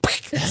Joe's.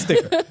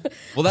 Sticker.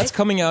 Well, that's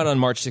coming out on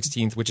March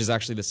 16th, which is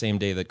actually the same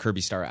day that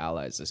Kirby Star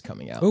Allies is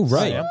coming out. Oh,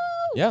 right. So,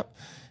 yeah.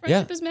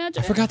 Friendship is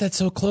magic. I forgot that's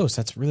so close.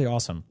 That's really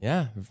awesome.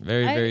 Yeah,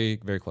 very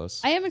close.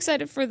 I am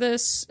excited for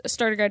this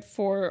starter guide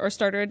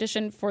starter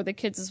edition for the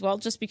kids as well,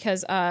 just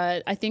because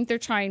I think they're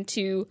trying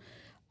to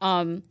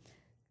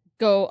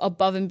go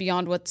above and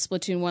beyond what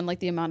Splatoon 1, like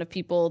the amount of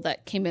people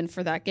that came in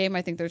for that game.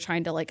 I think they're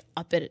trying to like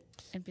up it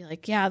and be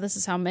like, yeah, this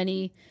is how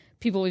many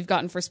people we've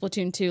gotten for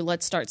Splatoon 2.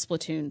 Let's start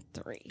Splatoon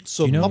 3.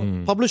 So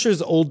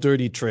publishers' old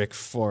dirty trick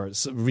for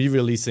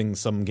re-releasing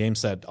some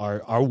games that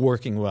are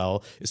working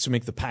well is to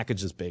make the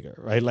packages bigger,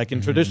 right? Like in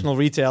traditional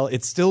retail,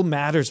 it still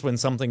matters when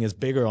something is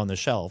bigger on the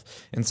shelf.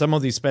 And some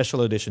of these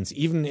special editions,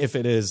 even if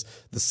it is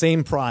the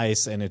same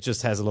price and it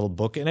just has a little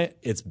book in it,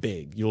 it's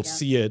big. You'll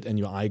see it and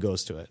your eye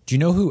goes to it. Do you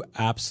know who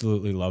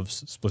absolutely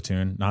loves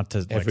Splatoon? Not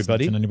to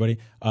Everybody? mention anybody.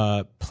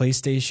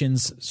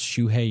 PlayStation's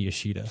Shuhei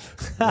Yoshida.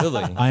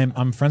 Really?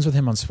 I'm friends with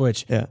him on Switch.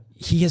 Yeah.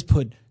 He has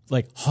put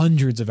like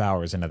hundreds of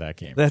hours into that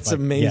game. That's like,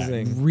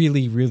 amazing. Yeah,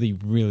 really, really,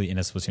 really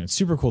into Splatoon. It's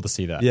super cool to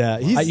see that. Yeah,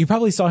 you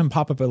probably saw him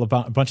pop up at a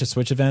bunch of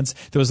Switch events.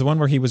 There was the one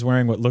where he was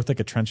wearing what looked like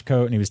a trench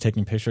coat and he was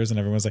taking pictures and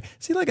everyone was like,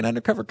 is he like an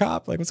undercover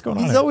cop? Like, what's going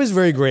on? He's always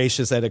very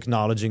gracious at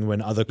acknowledging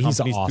when other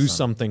companies awesome. do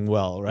something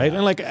well, right? Yeah.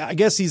 And like, I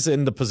guess he's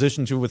in the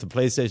position too with the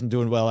PlayStation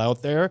doing well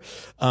out there.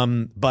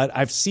 But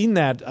I've seen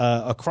that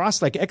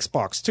across like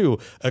Xbox too,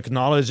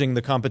 acknowledging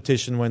the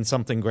competition when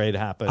something great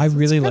happens. I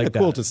really like that.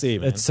 Cool to see,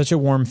 man. It's such a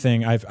warm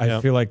thing. I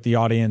feel like the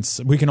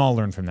audience, we can all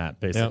learn from that,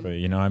 basically.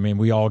 You know, I mean,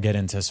 we all get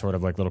into sort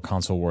of like little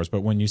console wars,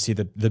 but when you see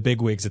the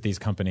big wigs at these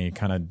companies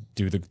kind of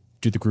do the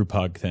group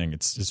hug thing,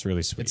 it's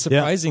really sweet. It's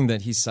surprising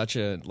that he's such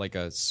a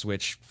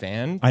Switch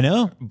fan. I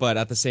know, but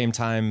at the same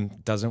time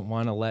doesn't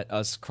want to let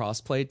us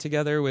crossplay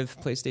together with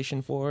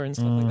PlayStation 4 and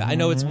stuff like that. I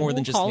know it's more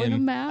than just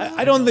him.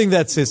 I don't think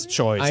that's his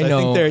choice. I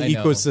think they're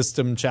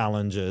ecosystem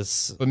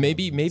challenges. But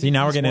maybe see,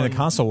 now we're getting into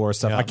console war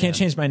stuff. I can't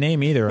change my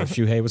name either.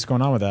 Shuhei, what's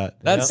going on with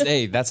that? That's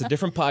a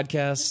different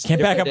podcast.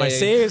 Can't back up my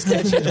saves.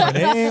 Can't change my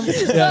name.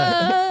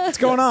 What's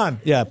going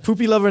on? Yeah,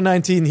 Poopy Lover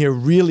 19 here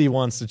really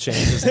wants to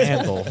change his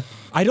handle.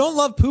 I don't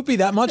love Poopy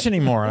that much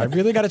anymore. I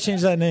really got to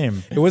change that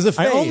name. It was a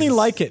phase. I only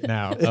like it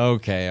now.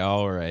 Okay,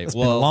 all right. It's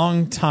been a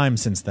long time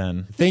since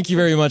then. Thank you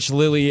very much,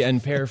 Lily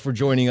and Per, for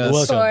joining us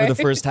Welcome. for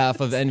the first half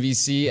of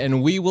NVC.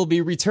 And we will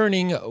be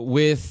returning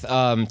with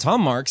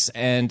Tom Marks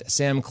and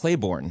Sam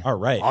Claiborne. All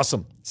right.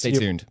 Awesome. Stay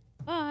tuned.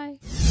 Bye.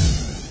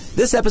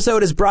 This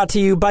episode is brought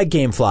to you by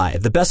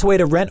GameFly, the best way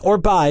to rent or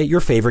buy your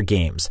favorite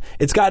games.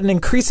 It's gotten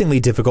increasingly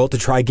difficult to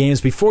try games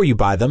before you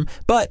buy them,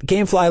 but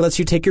GameFly lets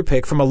you take your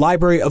pick from a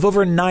library of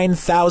over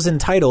 9,000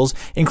 titles,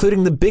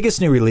 including the biggest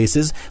new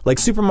releases like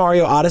Super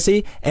Mario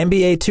Odyssey,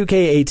 NBA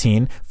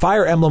 2K18,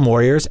 Fire Emblem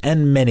Warriors,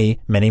 and many,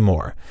 many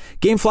more.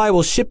 GameFly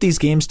will ship these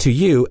games to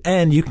you,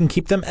 and you can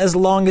keep them as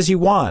long as you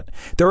want.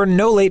 There are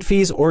no late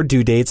fees or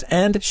due dates,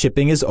 and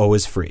shipping is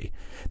always free.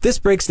 This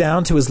breaks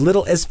down to as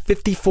little as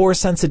 54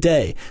 cents a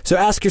day. So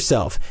ask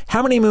yourself,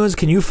 how many moons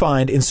can you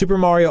find in Super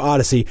Mario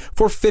Odyssey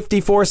for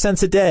 54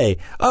 cents a day?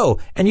 Oh,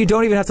 and you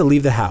don't even have to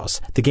leave the house.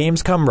 The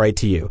games come right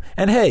to you.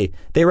 And hey,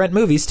 they rent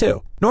movies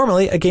too.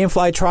 Normally, a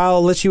GameFly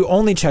trial lets you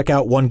only check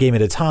out one game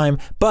at a time,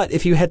 but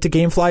if you head to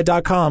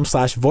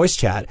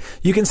gamefly.com/voicechat,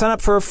 you can sign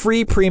up for a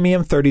free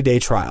premium 30-day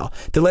trial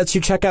that lets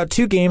you check out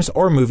 2 games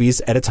or movies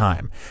at a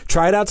time.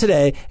 Try it out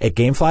today at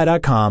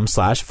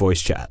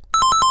gamefly.com/voicechat.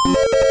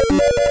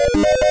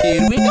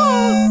 Here we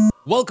go.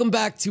 Welcome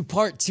back to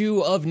part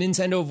 2 of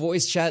Nintendo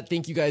Voice Chat.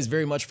 Thank you guys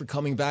very much for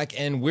coming back.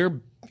 And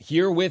we're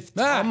here with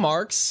Tom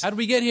Marks. How'd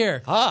we get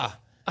here? I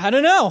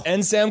don't know.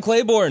 And Sam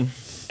Claiborne.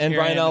 And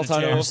Here I Brian am in a chair.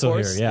 Altano, I'm of still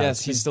course. here, yeah.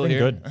 Yes, he's still been here.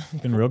 Good.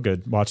 It's been real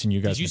good watching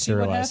you guys Did you see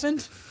what materialize.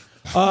 happened?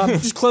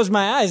 Just closed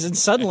my eyes and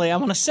suddenly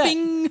I'm on a set.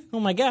 Bing! Oh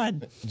my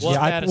god.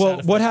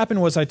 What happened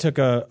was I took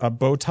a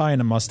bow tie and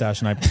a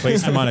mustache and I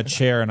placed them on a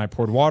chair and I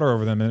poured water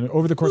over them, and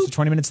over the course of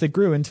 20 minutes they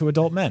grew into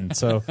adult men.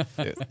 So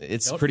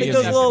It's pretty Those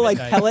amazing. little like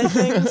pellet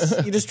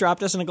things. You just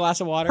dropped us in a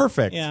glass of water.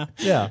 perfect. Yeah.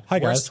 Yeah. Hi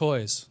Where's guys.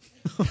 toys?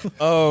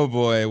 Oh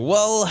boy.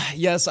 Well,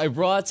 yes, I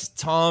brought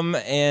Tom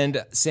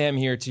and Sam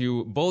here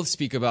to both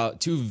speak about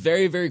two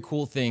very, very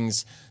cool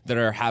things that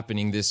are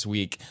happening this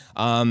week.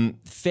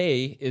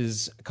 Faye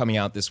is coming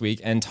out this week,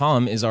 and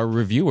Tom is our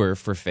reviewer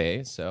for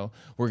Faye. So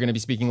we're going to be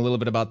speaking a little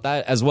bit about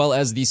that, as well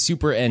as the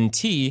Super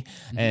NT,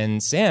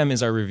 and Sam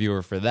is our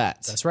reviewer for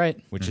that. That's right.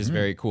 Which is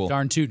very cool.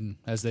 Darn tootin',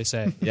 as they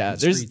say. Yeah,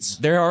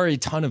 there are a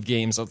ton of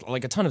games,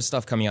 like a ton of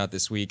stuff coming out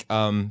this week.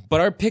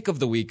 But our pick of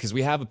the week, because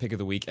we have a pick of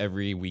the week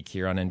every week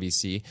here on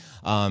NBC,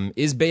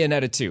 is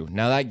Bayonetta 2.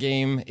 Now that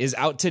game is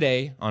out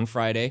today on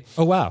Friday.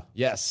 Oh, wow.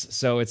 Yes,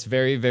 so it's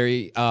very,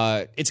 very,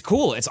 it's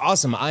cool. It's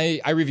awesome.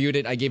 I reviewed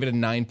it. I gave it a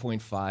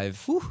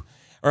 9.5.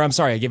 Or I'm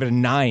sorry, I gave it a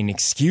 9.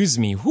 Excuse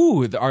me.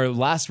 Our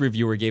last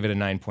reviewer gave it a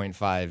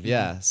 9.5.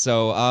 Yeah.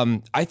 So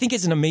I think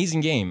it's an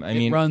amazing game. I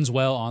mean, it runs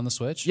well on the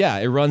Switch. Yeah,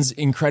 it runs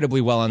incredibly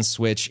well on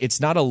Switch.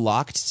 It's not a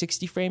locked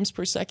 60 frames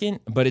per second,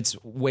 but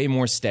it's way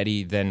more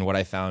steady than what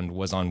I found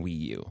was on Wii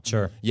U.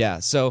 Sure. Yeah,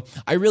 so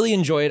I really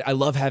enjoy it. I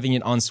love having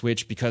it on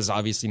Switch because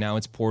obviously now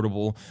it's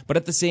portable, but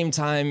at the same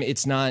time,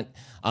 it's not.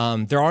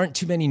 There aren't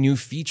too many new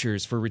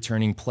features for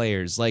returning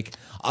players. Like,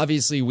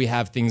 obviously, we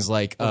have things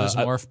like there's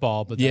Morph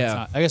Ball, but that's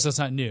not, I guess that's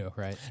not new,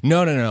 right?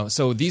 No.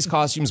 So these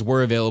costumes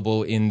were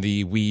available in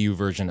the Wii U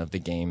version of the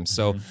game.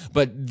 So,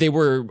 but they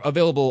were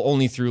available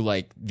only through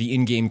like the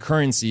in-game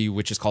currency,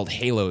 which is called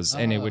Halos,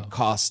 and it would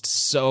cost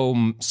so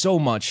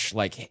much,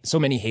 like so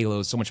many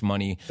Halos, so much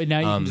money. But now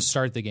you can just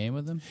start the game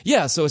with them.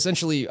 Yeah. So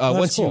essentially,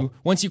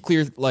 once you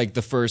clear like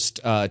the first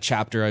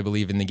chapter, I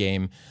believe in the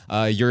game,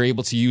 you're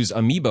able to use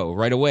Amiibo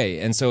right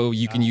away. And so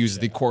you can use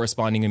the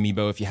corresponding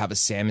Amiibo. If you have a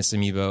Samus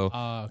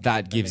Amiibo,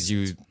 that gives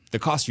you the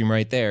costume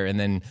right there. And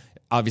then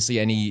obviously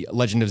any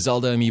Legend of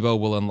Zelda Amiibo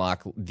will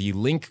unlock the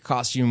Link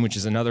costume, which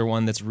is another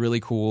one that's really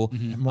cool.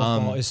 Morph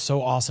Ball is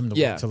so awesome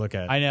to look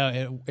at. I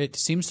know. It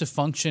seems to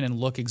function and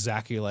look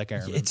exactly like I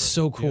remember. It's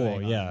so cool,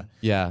 yeah.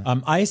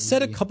 I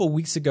said a couple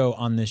weeks ago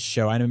on this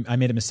show, I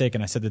made a mistake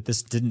and I said that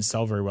this didn't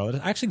sell very well. It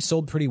actually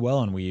sold pretty well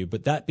on Wii U,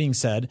 but that being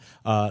said,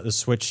 the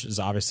Switch has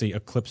obviously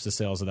eclipsed the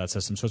sales of that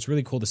system, so it's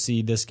really cool to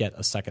see this get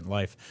a second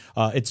life.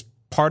 It's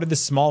part of the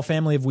small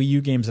family of Wii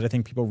U games that I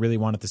think people really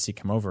wanted to see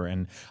come over.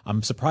 And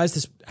I'm surprised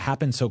this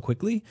happened so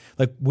quickly.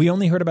 Like, we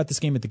only heard about this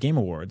game at the Game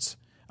Awards,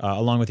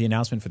 along with the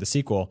announcement for the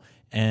sequel,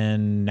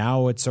 and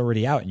now it's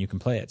already out and you can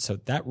play it. So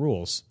that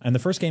rules. And the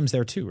first game's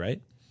there too,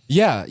 right?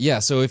 Yeah.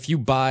 So if you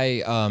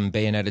buy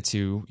Bayonetta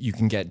 2, you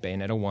can get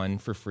Bayonetta 1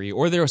 for free,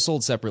 or they're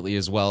sold separately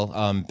as well.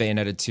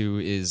 Bayonetta 2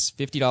 is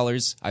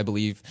 $50, I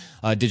believe,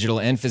 digital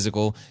and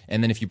physical.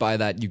 And then if you buy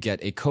that, you get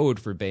a code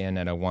for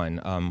Bayonetta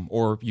 1,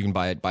 or you can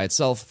buy it by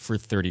itself for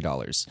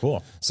 $30.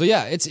 Cool. So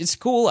yeah, it's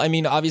cool. I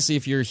mean, obviously,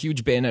 if you're a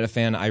huge Bayonetta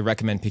fan, I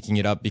recommend picking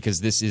it up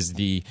because this is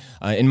the,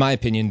 in my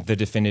opinion, the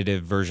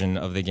definitive version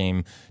of the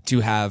game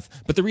to have.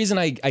 But the reason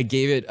I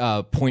gave it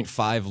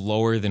 0.5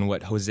 lower than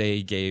what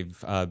Jose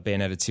gave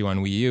Bayonetta 2 on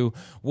Wii U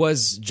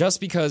was just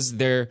because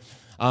there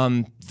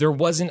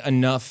wasn't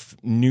enough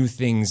new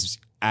things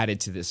added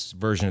to this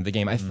version of the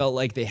game. I felt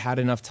like they had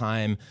enough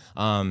time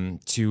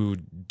to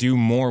do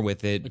more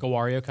with it. Like a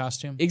Wario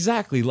costume?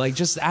 Exactly. Like,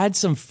 just add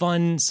some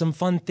fun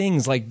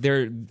things. Like,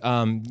 they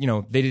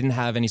didn't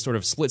have any sort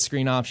of split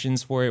screen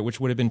options for it, which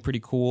would have been pretty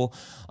cool.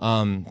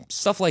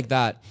 Stuff like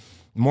that.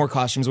 More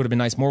costumes would have been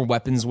nice. More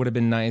weapons would have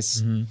been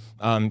nice.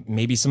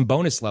 Maybe some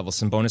bonus levels,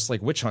 some bonus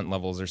like witch hunt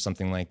levels or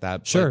something like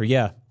that. Sure,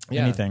 yeah.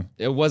 Anything.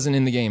 It wasn't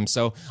in the game.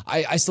 So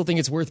I still think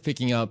it's worth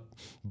picking up.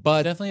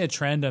 But definitely a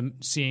trend I'm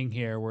seeing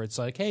here where it's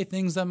like, hey,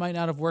 things that might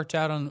not have worked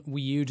out on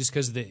Wii U just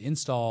because the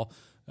install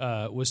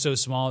was so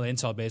small, the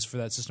install base for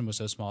that system was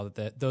so small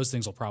that those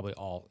things will probably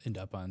all end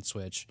up on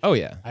Switch. Oh,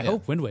 yeah. I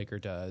hope Wind Waker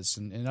does,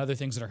 and other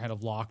things that are kind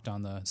of locked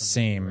on the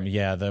same. Right?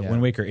 Yeah, the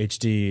Wind Waker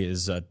HD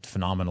is a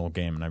phenomenal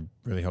game, and I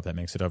really hope that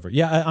makes it over.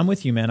 Yeah, I'm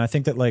with you, man. I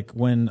think that like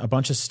when a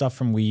bunch of stuff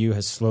from Wii U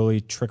has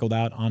slowly trickled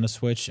out onto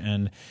Switch,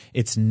 and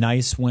it's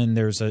nice when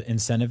there's an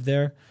incentive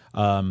there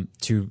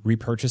to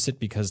repurchase it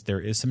because there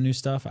is some new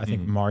stuff. I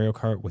think Mario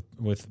Kart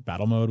with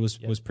Battle Mode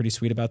was pretty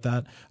sweet about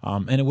that.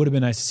 And it would have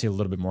been nice to see a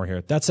little bit more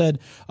here. That said,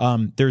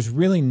 there's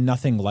really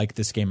nothing like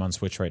this game on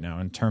Switch right now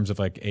in terms of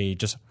like a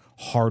just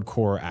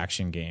hardcore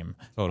action game.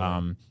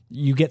 Totally.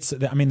 You get,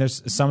 I mean,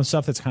 there's some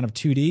stuff that's kind of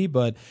 2D,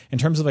 but in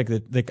terms of like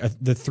the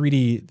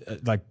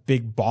 3D, like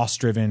big boss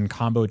driven,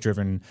 combo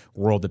driven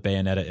world that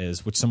Bayonetta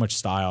is, with so much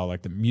style,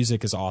 like the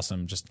music is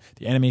awesome. Just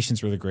the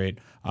animation's really great.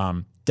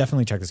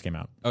 Definitely check this game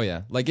out. Oh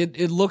yeah. Like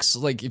it looks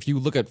like, if you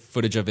look at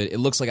footage of it, it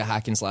looks like a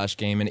hack and slash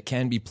game, and it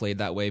can be played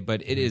that way,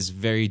 but it is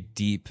very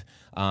deep.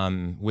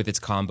 With its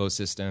combo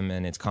system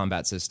and its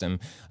combat system,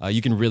 you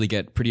can really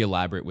get pretty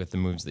elaborate with the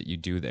moves that you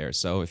do there.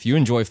 So if you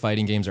enjoy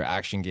fighting games or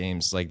action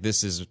games, like,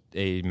 this is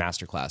a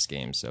masterclass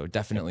game. So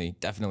definitely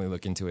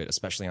look into it,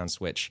 especially on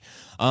Switch.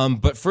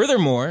 But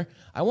furthermore,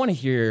 I want to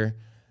hear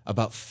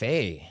about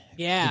Faye.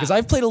 Yeah, because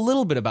I've played a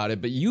little bit about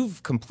it, but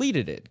you've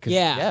completed it.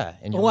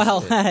 And well,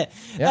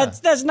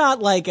 that's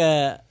not like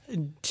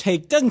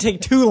doesn't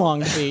take too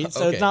long to beat,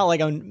 so Okay. It's not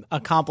like an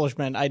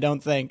accomplishment. I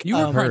don't think you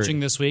were crunching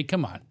this week.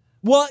 Come on.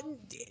 Well,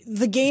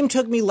 the game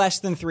took me less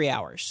than 3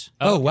 hours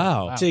Oh,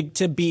 wow. to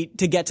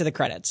get to the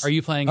credits. Are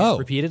you playing it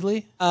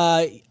repeatedly?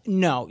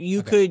 No,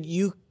 you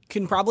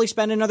can probably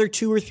spend another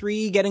 2 or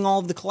 3 getting all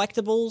of the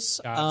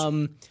collectibles.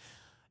 Gotcha.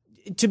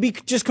 To be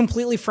just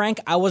completely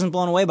frank, I wasn't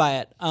blown away by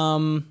it.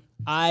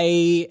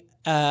 I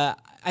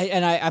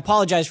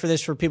apologize for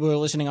this for people who are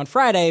listening on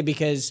Friday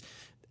because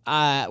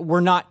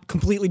we're not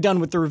completely done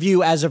with the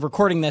review as of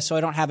recording this, so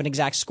I don't have an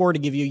exact score to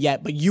give you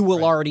yet, but you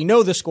will already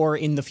know the score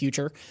in the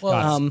future.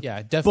 Well,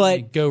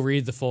 definitely go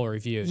read the full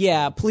review.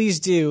 Yeah, please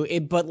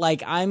do. But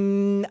like,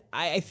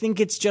 I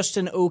think it's just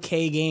an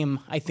okay game.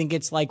 I think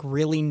it's like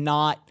really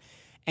not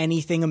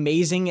anything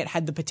amazing. It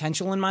had the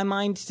potential in my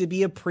mind to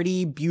be a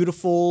pretty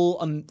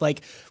beautiful,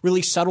 like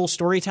really subtle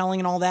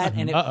storytelling and all that,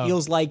 and it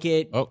feels like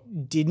it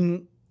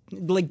didn't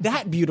like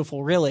that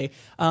beautiful, really.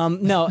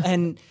 No,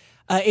 and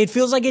it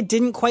feels like it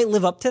didn't quite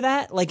live up to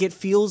that. Like it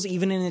feels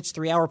even in its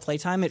 3-hour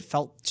playtime, it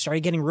started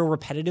getting real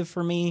repetitive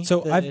for me.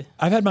 So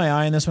I've had my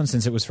eye on this one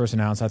since it was first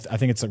announced. I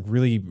think it's a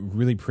really,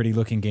 really pretty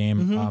looking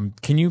game.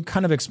 Can you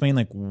kind of explain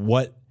like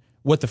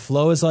what the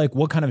flow is like,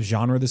 what kind of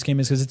genre this game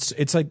is? Because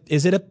it's like,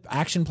 is it an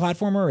action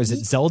platformer? Or is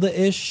it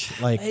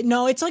Zelda-ish? Like,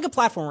 no, it's like a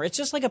platformer. It's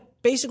just like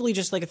basically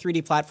just like a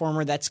 3D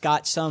platformer that's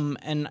got some,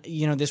 and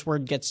you know, this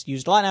word gets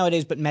used a lot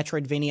nowadays, but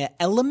Metroidvania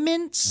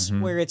elements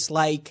where it's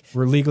like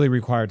we're legally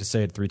required to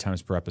say it 3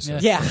 times per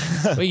episode. Yeah.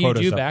 But you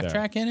do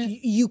backtrack in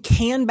it? You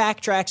can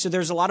backtrack. So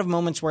there's a lot of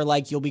moments where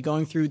like you'll be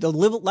going through the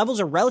levels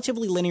are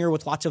relatively linear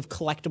with lots of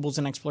collectibles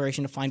and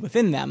exploration to find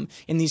within them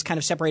in these kind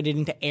of separated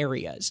into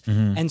areas.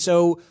 And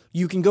so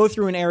you can go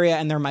through an area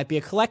and there might be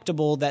a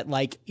collectible that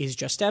like is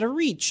just out of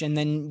reach, and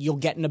then you'll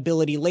get an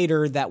ability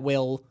later that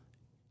will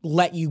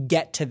let you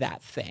get to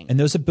that thing. And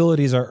those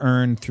abilities are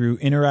earned through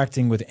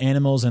interacting with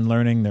animals and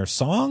learning their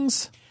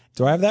songs?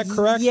 Do I have that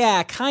correct?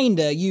 Yeah,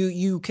 kinda.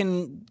 You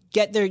can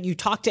get there, you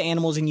talk to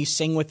animals and you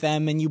sing with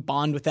them and you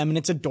bond with them, and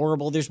it's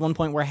adorable. There's one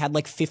point where I had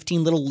like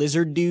 15 little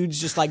lizard dudes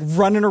just like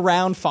running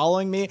around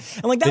following me.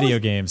 And like that Video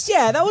games.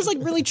 Yeah, that was like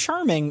really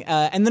charming.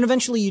 And then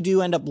eventually you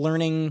do end up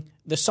learning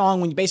the song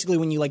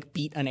when you like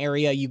beat an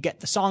area, you get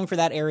the song for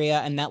that area,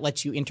 and that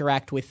lets you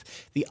interact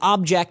with the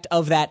object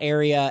of that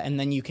area, and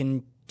then you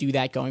can do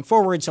that going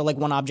forward. So like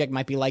one object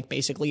might be like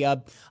basically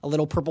a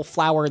little purple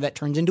flower that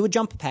turns into a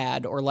jump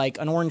pad, or like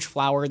an orange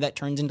flower that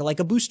turns into like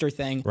a booster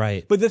thing.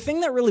 Right. But the thing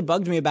that really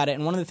bugged me about it,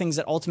 and one of the things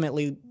that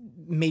ultimately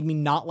made me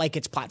not like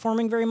its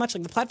platforming very much,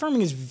 like the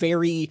platforming is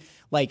very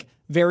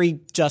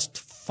just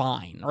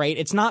fine, right?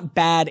 It's not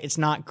bad, it's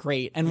not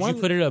great. And would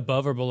you put it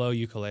above or below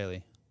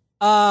Yooka-Laylee?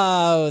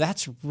 Oh,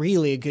 that's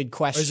really a good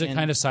question. Or is it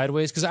kind of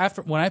sideways?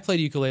 Because when I played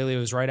Yooka-Laylee, it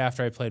was right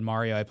after I played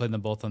Mario. I played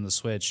them both on the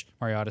Switch,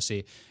 Mario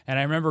Odyssey. And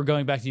I remember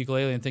going back to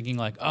Yooka-Laylee and thinking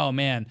like, oh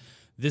man,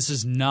 this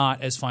is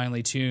not as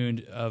finely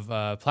tuned of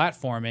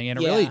platforming.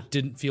 And it really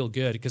didn't feel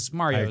good because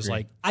Mario was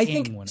like, I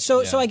think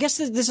so. So I guess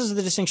this is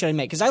the distinction I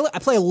make, because I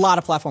play a lot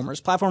of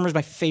platformers. Platformer is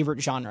my favorite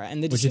genre.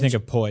 And what'd you think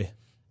of Poi?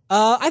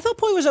 I thought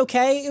Poi was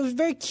okay. It was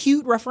very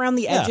cute, rough around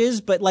the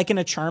edges, but like in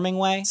a charming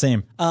way.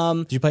 Same.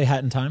 Did you play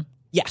Hat in Time?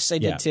 Yes, I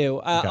did too.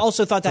 Okay.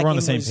 Also thought that we're game on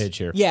the same was, page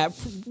here. Yeah,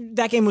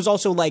 that game was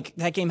also like,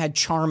 that game had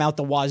charm out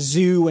the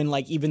wazoo, and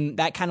like even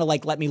that kind of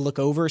like let me look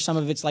over some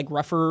of its like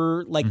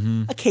rougher, like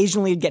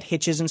occasionally it'd get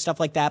hitches and stuff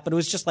like that, but it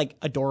was just like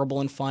adorable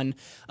and fun.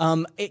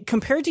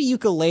 Compared to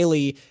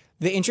Yooka-Laylee,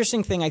 the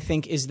interesting thing I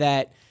think is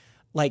that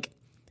like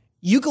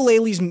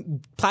Yooka-Laylee's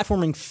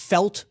platforming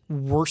felt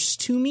worse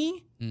to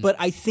me, but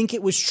I think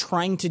it was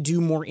trying to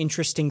do more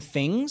interesting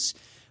things.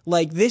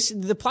 Like this,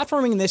 the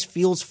platforming in this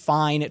feels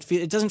fine.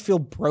 It doesn't feel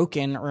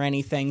broken or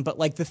anything, but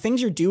like the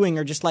things you're doing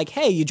are just like,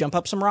 hey, you jump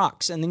up some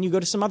rocks and then you go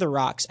to some other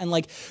rocks. And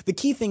like the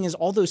key thing is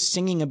all those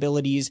singing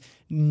abilities,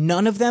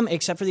 none of them,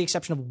 except for the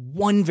exception of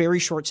one very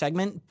short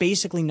segment,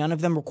 basically none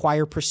of them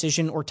require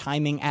precision or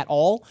timing at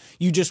all.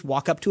 You just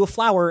walk up to a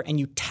flower and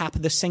you tap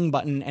the sing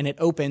button and it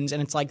opens,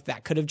 and it's like,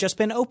 that could have just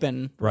been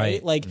open.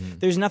 Right. Like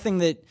there's nothing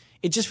that,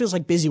 it just feels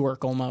like busy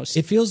work almost.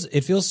 It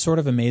feels sort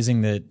of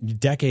amazing that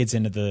decades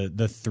into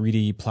the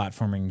 3D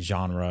platforming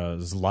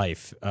genre's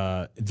life,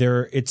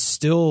 it's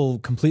still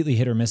completely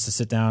hit or miss to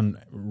sit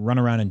down, run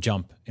around and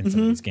jump in some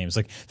of these games.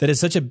 Like that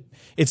is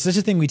it's such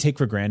a thing we take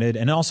for granted,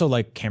 and also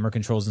like camera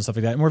controls and stuff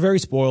like that. And we're very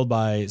spoiled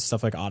by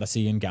stuff like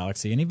Odyssey and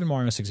Galaxy and even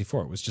Mario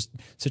 64. It was just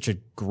such a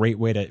great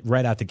way to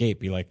right out the gate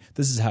be like,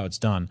 this is how it's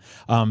done.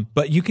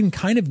 But you can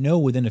kind of know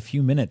within a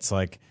few minutes,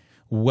 like,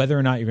 whether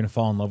or not you're going to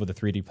fall in love with a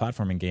 3D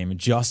platforming game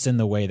just in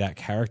the way that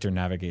character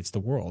navigates the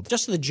world.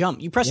 Just the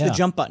jump. You press the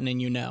jump button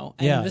and you know.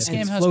 And this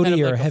game has floaty kind of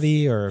like or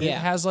heavy or... It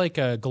has like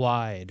a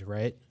glide,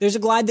 right? There's a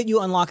glide that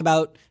you unlock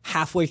about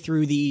halfway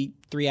through the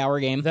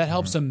 3-hour game. That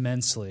helps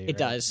immensely. It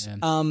does.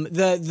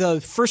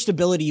 The first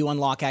ability you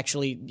unlock,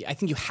 actually, I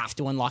think you have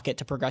to unlock it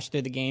to progress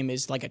through the game,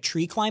 is like a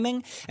tree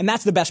climbing. And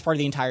that's the best part of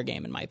the entire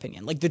game, in my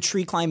opinion. Like the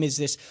tree climb is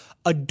this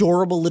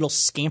adorable little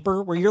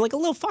scamper where you're like a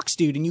little fox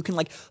dude and you can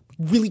like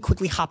really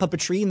quickly hop up a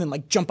tree and then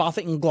like jump off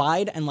it and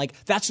glide. And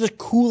like that's the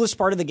coolest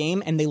part of the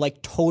game, and they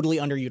like totally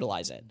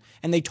underutilize it.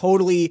 And they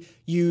totally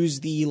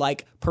use the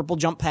like purple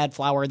jump pad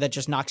flower that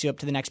just knocks you up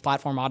to the next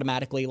platform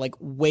automatically, like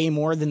way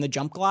more than the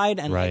jump glide.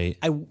 And Right.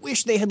 I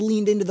wish they had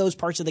leaned into those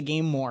parts of the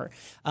game more.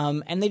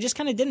 And they just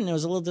kind of didn't. It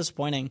was a little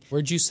disappointing.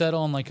 Where'd you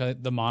settle on like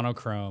the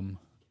monochrome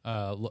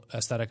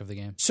aesthetic of the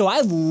game? So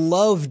I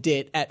loved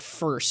it at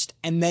first,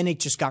 and then it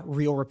just got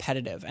real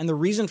repetitive. And the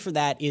reason for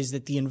that is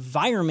that the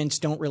environments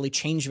don't really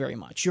change very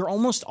much. You're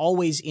almost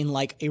always in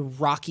like a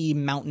rocky,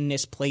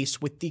 mountainous place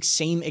with the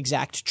same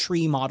exact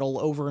tree model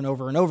over and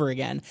over and over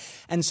again.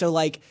 And so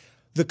like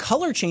the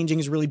color changing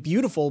is really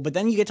beautiful, but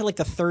then you get to like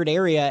the third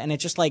area and it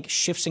just like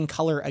shifts in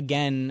color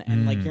again,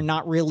 and like you're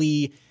not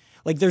really.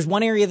 Like, there's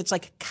one area that's,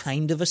 like,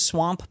 kind of a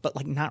swamp, but,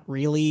 like, not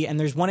really. And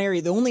there's one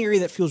area, the only area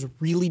that feels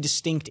really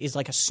distinct is,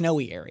 like, a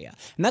snowy area.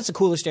 And that's the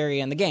coolest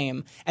area in the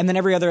game. And then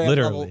every other level...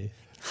 Literally.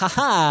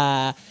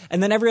 Haha!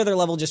 And then every other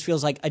level just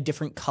feels like a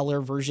different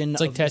color version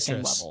like of the same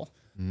Tetris. level.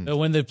 So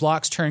when the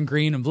blocks turn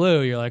green and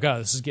blue, you're like, oh,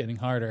 this is getting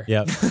harder.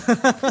 Yep.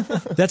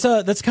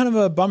 That's kind of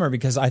a bummer,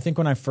 because I think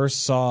when I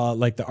first saw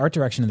like the art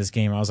direction of this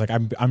game, I was like,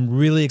 I'm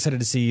really excited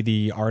to see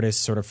the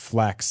artists sort of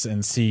flex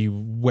and see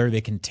where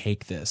they can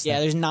take this. Yeah,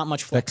 there's not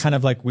much flex. That kind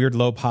of like weird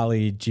low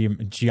poly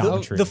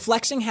geometry. The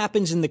flexing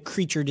happens in the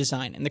creature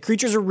design, and the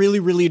creatures are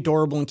really, really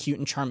adorable and cute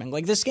and charming.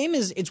 Like, this game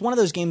it's one of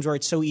those games where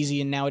it's so easy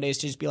and nowadays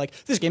to just be like,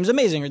 this game's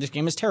amazing or this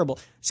game is terrible.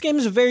 This game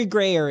is a very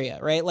gray area,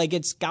 right? Like,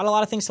 it's got a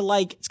lot of things to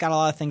like. It's got a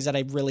lot of things that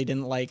I really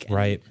didn't like. And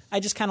Right. I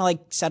just kind of like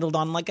settled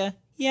on like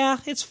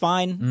it's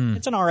fine.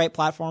 It's an all right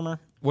platformer.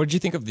 What did you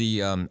think of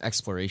the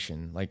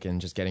exploration, like,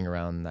 and just getting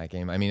around that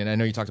game? I mean, and I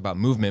know you talked about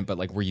movement, but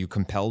like, were you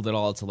compelled at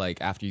all to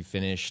like after you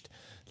finished,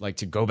 like,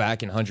 to go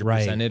back and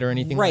 100% it or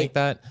anything like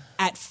that?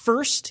 At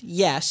first,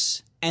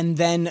 yes. And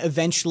then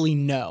eventually,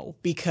 no,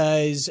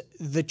 because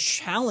the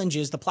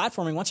challenges, the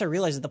platforming, once I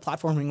realized that the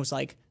platforming was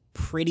like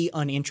pretty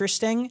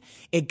uninteresting,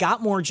 it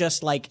got more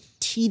just like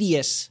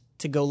tedious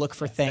to go look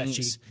for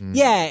things.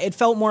 Yeah, it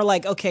felt more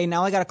like, okay,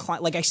 now I gotta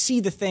climb, like I see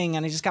the thing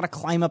and I just gotta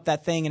climb up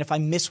that thing, and if I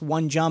miss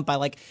one jump, I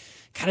like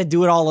gotta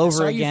do it all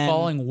over again. You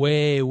falling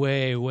way,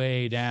 way,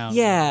 way down.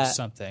 Yeah.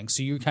 Something.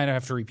 So you kind of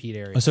have to repeat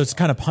areas. So it's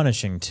kind of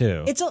punishing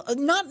too. It's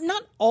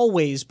not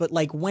always, but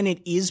like when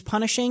it is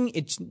punishing,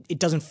 it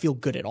doesn't feel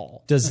good at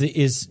all. Does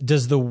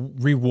the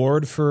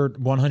reward for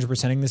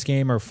 100%ing this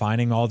game or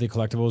finding all the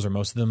collectibles or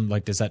most of them,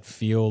 like, does that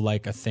feel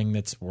like a thing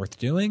that's worth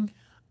doing?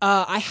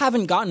 I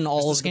haven't gotten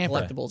all of the scamper.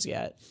 collectibles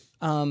yet.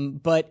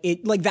 But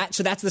it like that.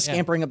 So that's the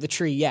scampering up the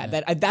tree. Yeah,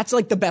 that's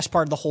like the best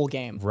part of the whole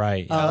game.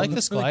 Right. I like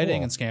this really gliding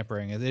cool. and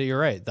scampering. You're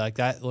right. Like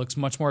that looks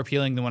much more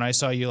appealing than when I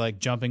saw you like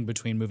jumping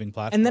between moving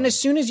platforms. And then as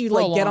soon as you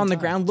For a like get long on the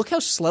time. ground, look how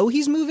slow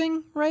he's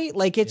moving, right?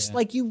 Like it's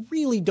like you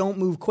really don't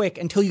move quick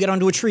until you get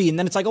onto a tree, and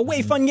then it's like a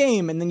way fun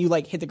game, and then you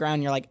like hit the ground,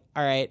 and you're like,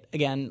 all right,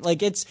 again.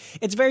 Like it's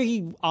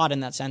very odd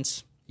in that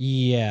sense.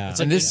 Yeah. It's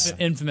like this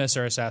Infamous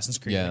or Assassin's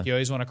Creed. Yeah. Like you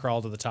always want to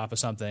crawl to the top of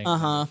something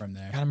from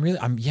there. God,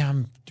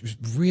 I'm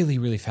really,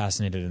 really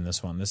fascinated in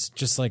this one. This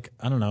just like,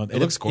 I don't know. It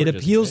looks gorgeous, It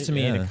appeals right? to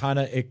me, Yeah.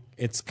 and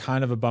it's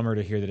kind of a bummer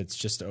to hear that it's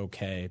just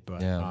okay.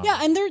 But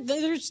Yeah, and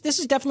this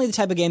is definitely the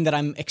type of game that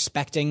I'm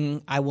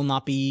expecting I will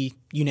not be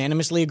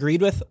unanimously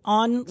agreed with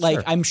on.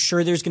 Like, I'm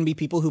sure there's going to be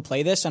people who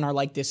play this and are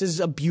like, this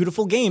is a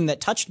beautiful game that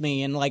touched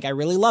me, and like I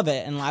really love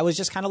it. And I was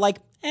just kind of like,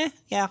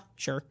 yeah,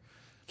 sure.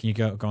 can you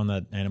go on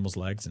the animal's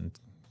legs and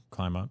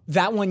climb up?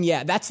 That one,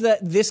 yeah. That's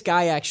this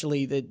guy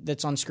actually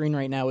that's on screen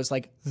right now is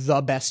like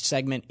the best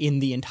segment in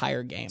the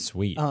entire game.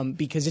 Sweet.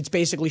 Because it's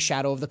basically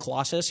Shadow of the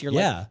Colossus. You're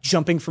Yeah. like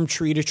jumping from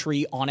tree to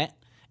tree on it.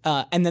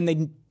 And then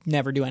they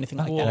never do anything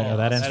like that. Yeah,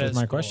 that answers is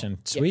my cool. question.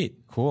 Sweet.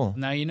 Cool.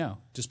 Now you know.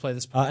 Just play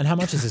this. And how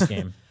much is this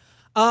game?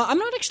 I'm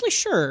not actually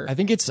sure. I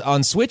think it's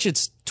on Switch.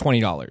 It's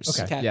 $20.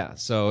 Okay. Yeah.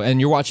 So,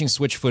 and you're watching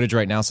Switch footage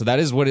right now. So that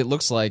is what it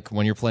looks like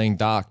when you're playing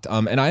docked.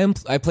 And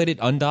I played it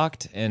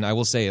undocked, and I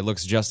will say it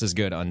looks just as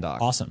good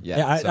undocked. Awesome.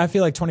 Yeah. I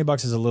feel like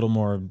 $20 is a little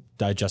more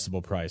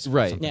digestible price. For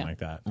Right. Something Yeah. like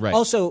that. Right.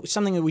 Also,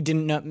 something that we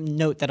didn't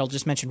note that I'll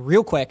just mention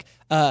real quick.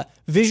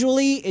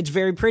 Visually, it's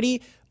very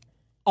pretty.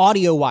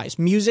 Audio-wise,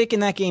 music in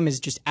that game is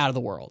just out of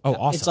the world. Oh,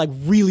 awesome. It's like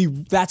really,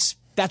 that's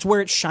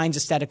where it shines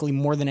aesthetically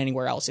more than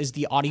anywhere else, is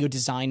the audio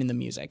design and the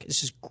music.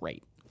 It's just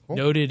great.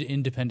 Noted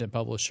independent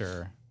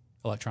publisher,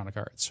 Electronic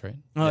Arts, right?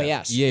 Oh,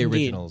 yes. EA indeed.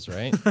 Originals,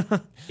 right?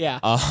 Yeah.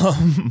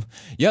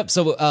 Yep.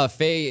 So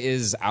Faye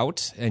is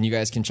out, and you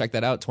guys can check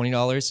that out.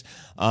 $20.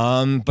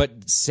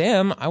 But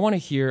Sam, I want to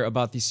hear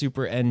about the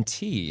Super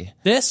NT.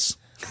 This?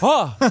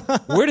 Oh,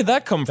 where did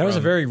that come from? That was a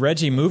very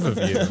Reggie move of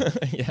you.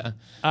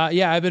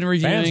 Yeah, I've been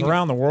reviewing. Fans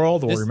around the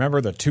world will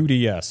remember the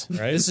 2DS,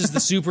 right? This is the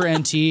Super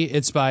NT.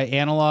 It's by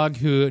Analog,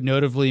 who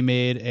notably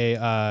made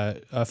a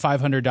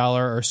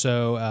 $500 or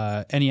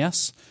so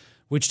NES,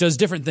 which does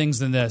different things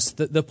than this.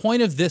 The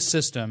point of this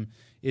system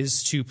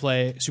is to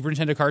play Super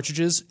Nintendo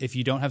cartridges. If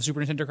you don't have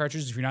Super Nintendo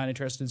cartridges, if you're not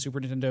interested in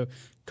Super Nintendo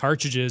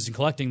cartridges and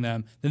collecting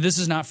them, then this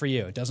is not for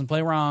you. It doesn't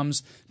play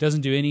ROMs,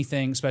 doesn't do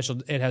anything special.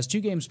 It has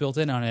 2 games built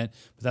in on it,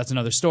 but that's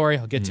another story.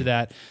 I'll get to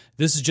that.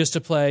 This is just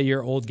to play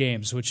your old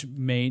games, which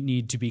may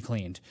need to be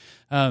cleaned.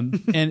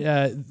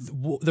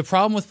 The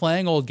problem with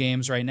playing old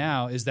games right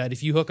now is that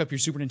if you hook up your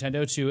Super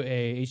Nintendo to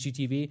a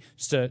HDTV,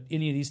 just to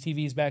any of these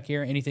TVs back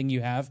here, anything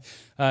you have,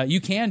 you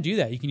can do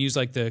that. You can use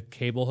like the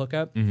cable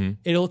hookup.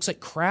 It looks like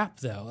crap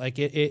though. Like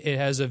it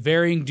has a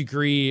varying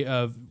degree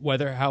of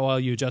how well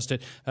you adjust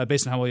it,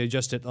 based on how well you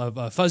adjust it,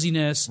 of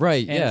fuzziness.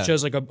 Right. And it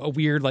shows like a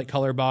weird like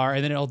color bar,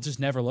 and then it'll just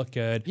never look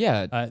good.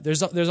 Yeah.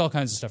 There's all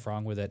kinds of stuff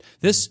wrong with it.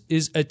 This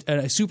is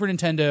a Super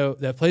Nintendo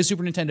that plays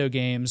Super Nintendo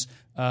games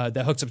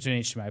that hooks up to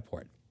an HDMI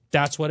port.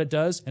 That's what it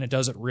does, and it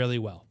does it really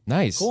well.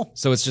 Nice. Cool.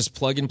 So it's just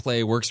plug and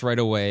play, works right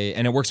away,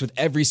 and it works with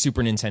every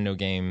Super Nintendo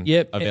game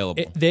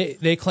available.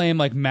 They claim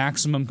like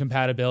maximum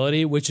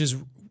compatibility, which is,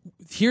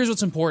 here's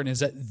what's important, is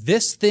that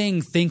this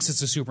thing thinks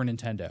it's a Super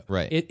Nintendo.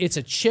 Right. It's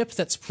a chip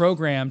that's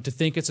programmed to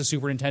think it's a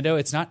Super Nintendo.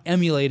 It's not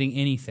emulating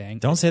anything.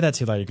 Don't say that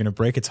too loud. You're going to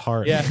break its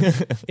heart.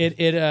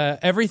 Yeah.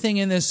 Everything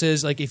in this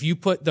is like, if you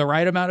put the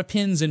right amount of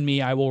pins in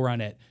me, I will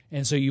run it.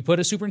 And so you put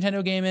a Super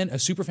Nintendo game in, a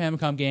Super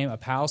Famicom game, a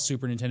PAL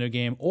Super Nintendo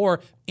game, or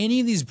any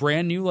of these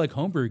brand new like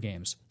homebrew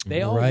games.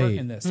 They all work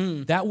in this.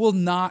 That will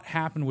not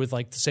happen with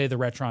like, say, the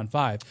Retron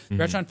 5. The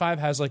Retron 5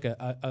 has like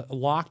a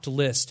locked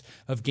list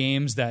of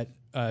games that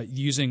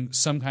using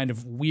some kind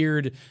of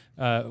weird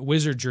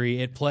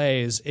wizardry it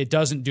plays. It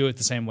doesn't do it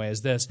the same way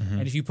as this.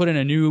 And if you put in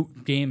a new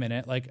game in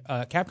it, like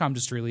Capcom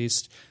just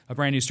released a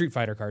brand new Street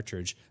Fighter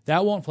cartridge,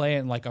 that won't play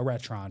in like a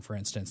Retron, for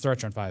instance, the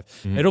Retron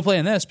 5. It'll play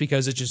in this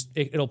because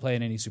it'll play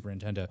in any Super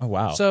Nintendo. Oh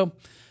wow. So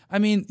I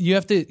mean, you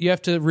have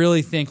to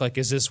really think like,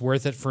 is this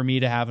worth it for me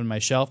to have on my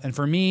shelf? And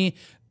for me,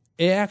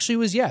 it actually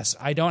was yes.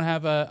 I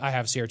have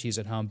CRTs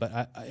at home,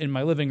 but in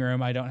my living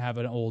room, I don't have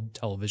an old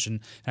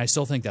television, and I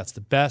still think that's the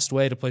best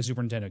way to play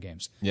Super Nintendo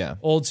games. Yeah.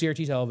 Old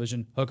CRT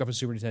television, hook up a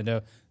Super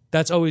Nintendo.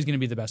 That's always going to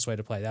be the best way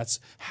to play. That's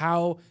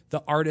how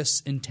the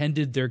artists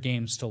intended their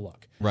games to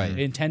look. Right.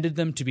 They intended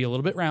them to be a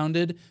little bit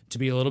rounded, to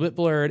be a little bit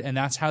blurred, and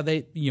that's how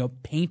they,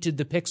 painted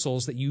the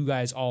pixels that you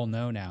guys all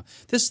know now.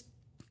 This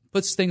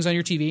puts things on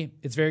your TV.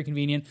 It's very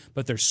convenient,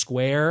 but they're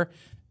square.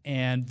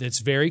 And it's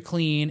very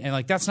clean, and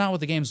like that's not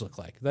what the games look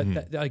like.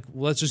 Like,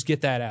 let's just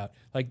get that out.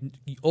 Like,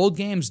 old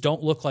games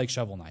don't look like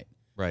Shovel Knight.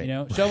 Right.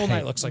 Shovel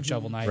Knight looks like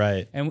Shovel Knight.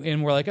 Right.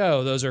 And we're like,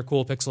 oh, those are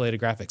cool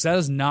pixelated graphics. That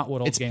is not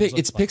what old games look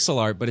It's like. pixel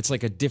art, but it's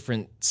like a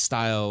different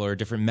style or a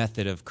different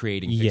method of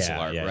creating pixel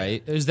art,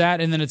 right? There's that,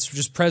 and then it's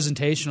just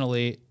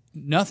presentationally,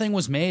 nothing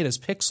was made as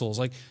pixels.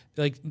 Like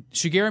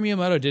Shigeru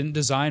Miyamoto didn't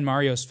design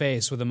Mario's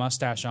face with a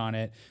mustache on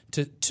it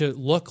to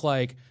look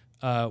like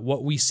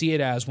what we see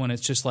it as when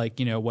it's just like,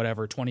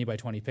 20 by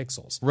 20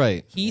 pixels.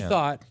 Right. He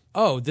thought,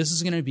 oh, this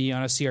is going to be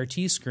on a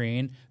CRT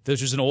screen.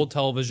 There's just an old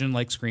television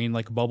like screen,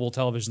 like a bubble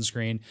television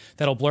screen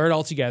that'll blur it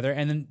all together,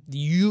 and then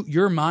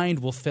your mind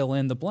will fill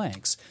in the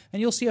blanks,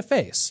 and you'll see a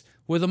face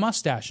with a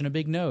mustache and a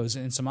big nose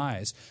and some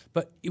eyes.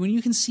 But when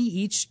you can see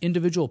each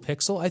individual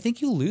pixel, I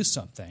think you lose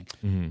something.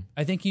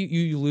 I think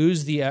you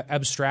lose the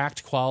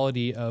abstract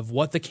quality of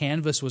what the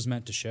canvas was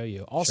meant to show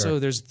you. Also,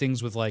 there's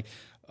things with like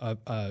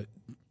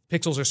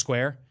pixels are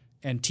square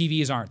and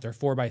TVs aren't. They're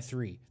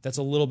 4x3. That's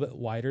a little bit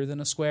wider than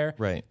a square.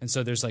 Right. And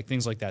so there's like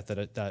things like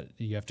that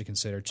you have to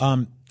consider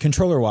too.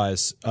 Controller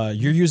wise,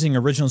 you're using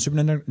original Super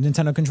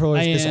Nintendo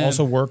controllers. This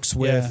also works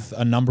with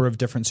a number of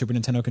different Super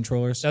Nintendo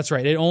controllers. That's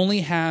right. It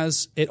only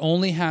has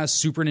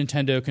Super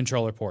Nintendo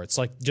controller ports,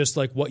 just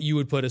like what you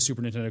would put a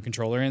Super Nintendo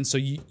controller in. So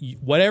you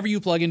whatever you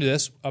plug into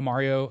this, a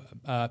Mario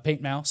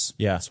Paint mouse,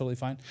 that's totally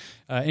fine.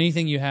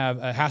 Anything you have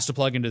has to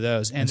plug into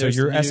those. And so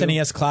your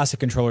SNES Classic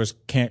controllers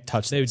can't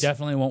touch They this.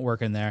 definitely won't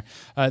work in there.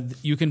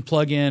 You can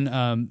plug in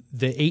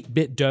the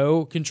 8-bit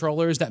DOE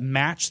controllers that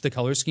match the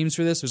color schemes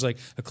for this. There's like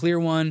a clear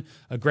one,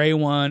 a gray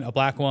one, a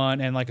black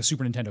one, and like a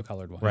Super Nintendo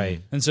colored one.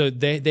 Right. And so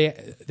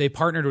they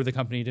partnered with a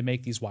company to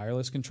make these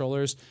wireless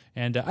controllers.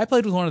 And I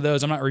played with one of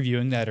those. I'm not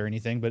reviewing that or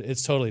anything, but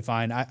it's totally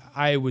fine.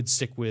 I would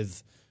stick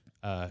with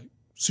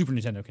Super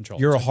Nintendo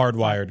controllers. You're a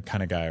hardwired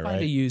kind of guy, Trying to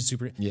right? use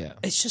Super. Yeah.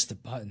 It's just the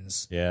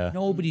buttons. Yeah.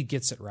 Nobody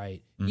gets it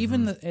right.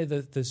 Even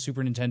the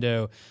Super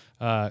Nintendo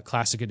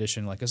Classic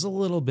Edition is a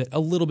little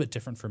bit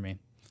different for me,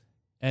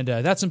 and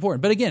that's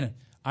important. But again,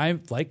 I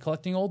like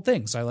collecting old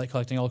things. I like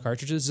collecting old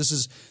cartridges.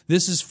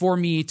 This is for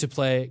me to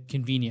play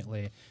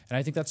conveniently, and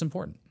I think that's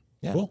important.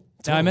 Yeah. Cool.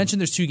 Now, I mentioned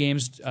there's 2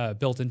 games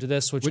built into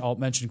this, which I'll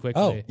mention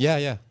quickly. Oh,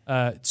 Yeah.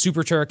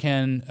 Super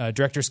Turrican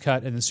Director's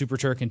Cut and then Super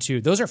Turrican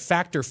 2. Those are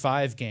Factor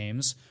 5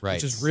 games, Right.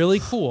 which is really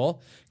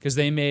cool because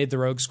they made the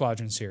Rogue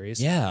Squadron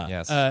series. Yeah.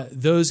 Yes.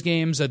 Those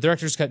games,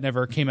 Director's Cut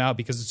never came out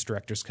because it's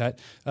Director's Cut,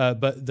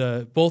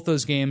 but both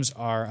those games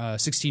are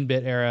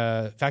 16-bit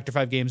era Factor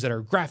 5 games that are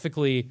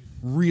graphically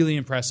really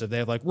impressive. They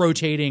have like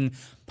rotating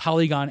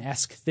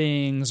polygon-esque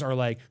things or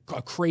like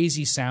a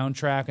crazy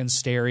soundtrack and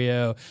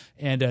stereo,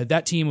 and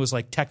that team was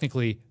like technically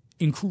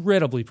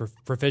incredibly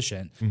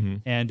proficient.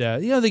 And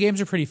the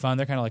games are pretty fun.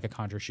 They're kind of like a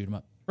Contra shoot 'em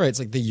up. Right. It's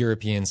like the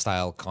European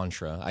style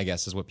Contra, I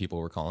guess, is what people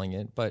were calling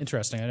it. But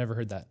Interesting. I never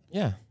heard that.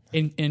 yeah,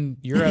 In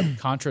Europe,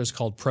 Contra is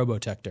called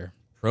Probotector.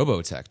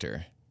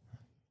 Probotector.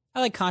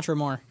 I like Contra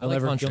more. I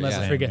like Contra, You'll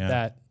never yeah. forget Yeah.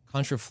 that.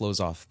 Contra flows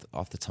off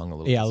the tongue a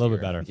little. Yeah, bit a little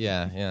bit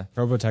easier. better. Yeah.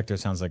 Probotector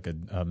sounds like a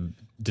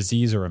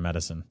disease or a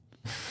medicine.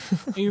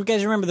 You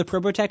guys remember the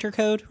Probotector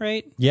code,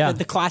 right? Yeah.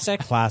 The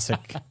classic? Classic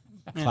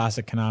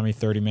Konami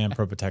 30-man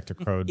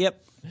Probotector code.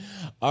 Yep.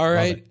 All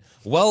right.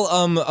 Well,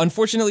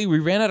 unfortunately, we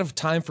ran out of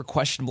time for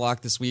question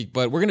block this week,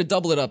 but we're going to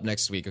double it up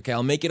next week, okay?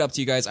 I'll make it up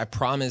to you guys. I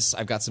promise.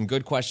 I've got some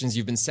good questions.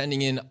 You've been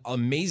sending in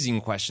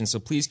amazing questions, so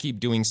please keep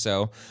doing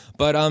so.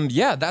 But,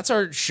 yeah, that's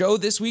our show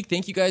this week.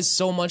 Thank you guys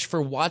so much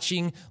for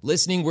watching,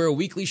 listening. We're a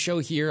weekly show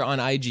here on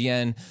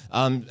IGN,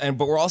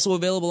 but we're also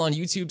available on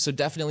YouTube, so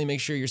definitely make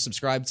sure you're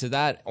subscribed to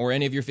that or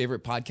any of your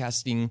favorite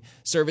podcasting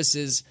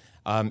services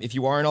if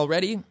you aren't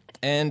already.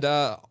 And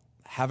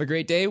have a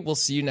great day. We'll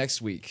see you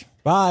next week.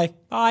 Bye.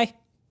 Bye.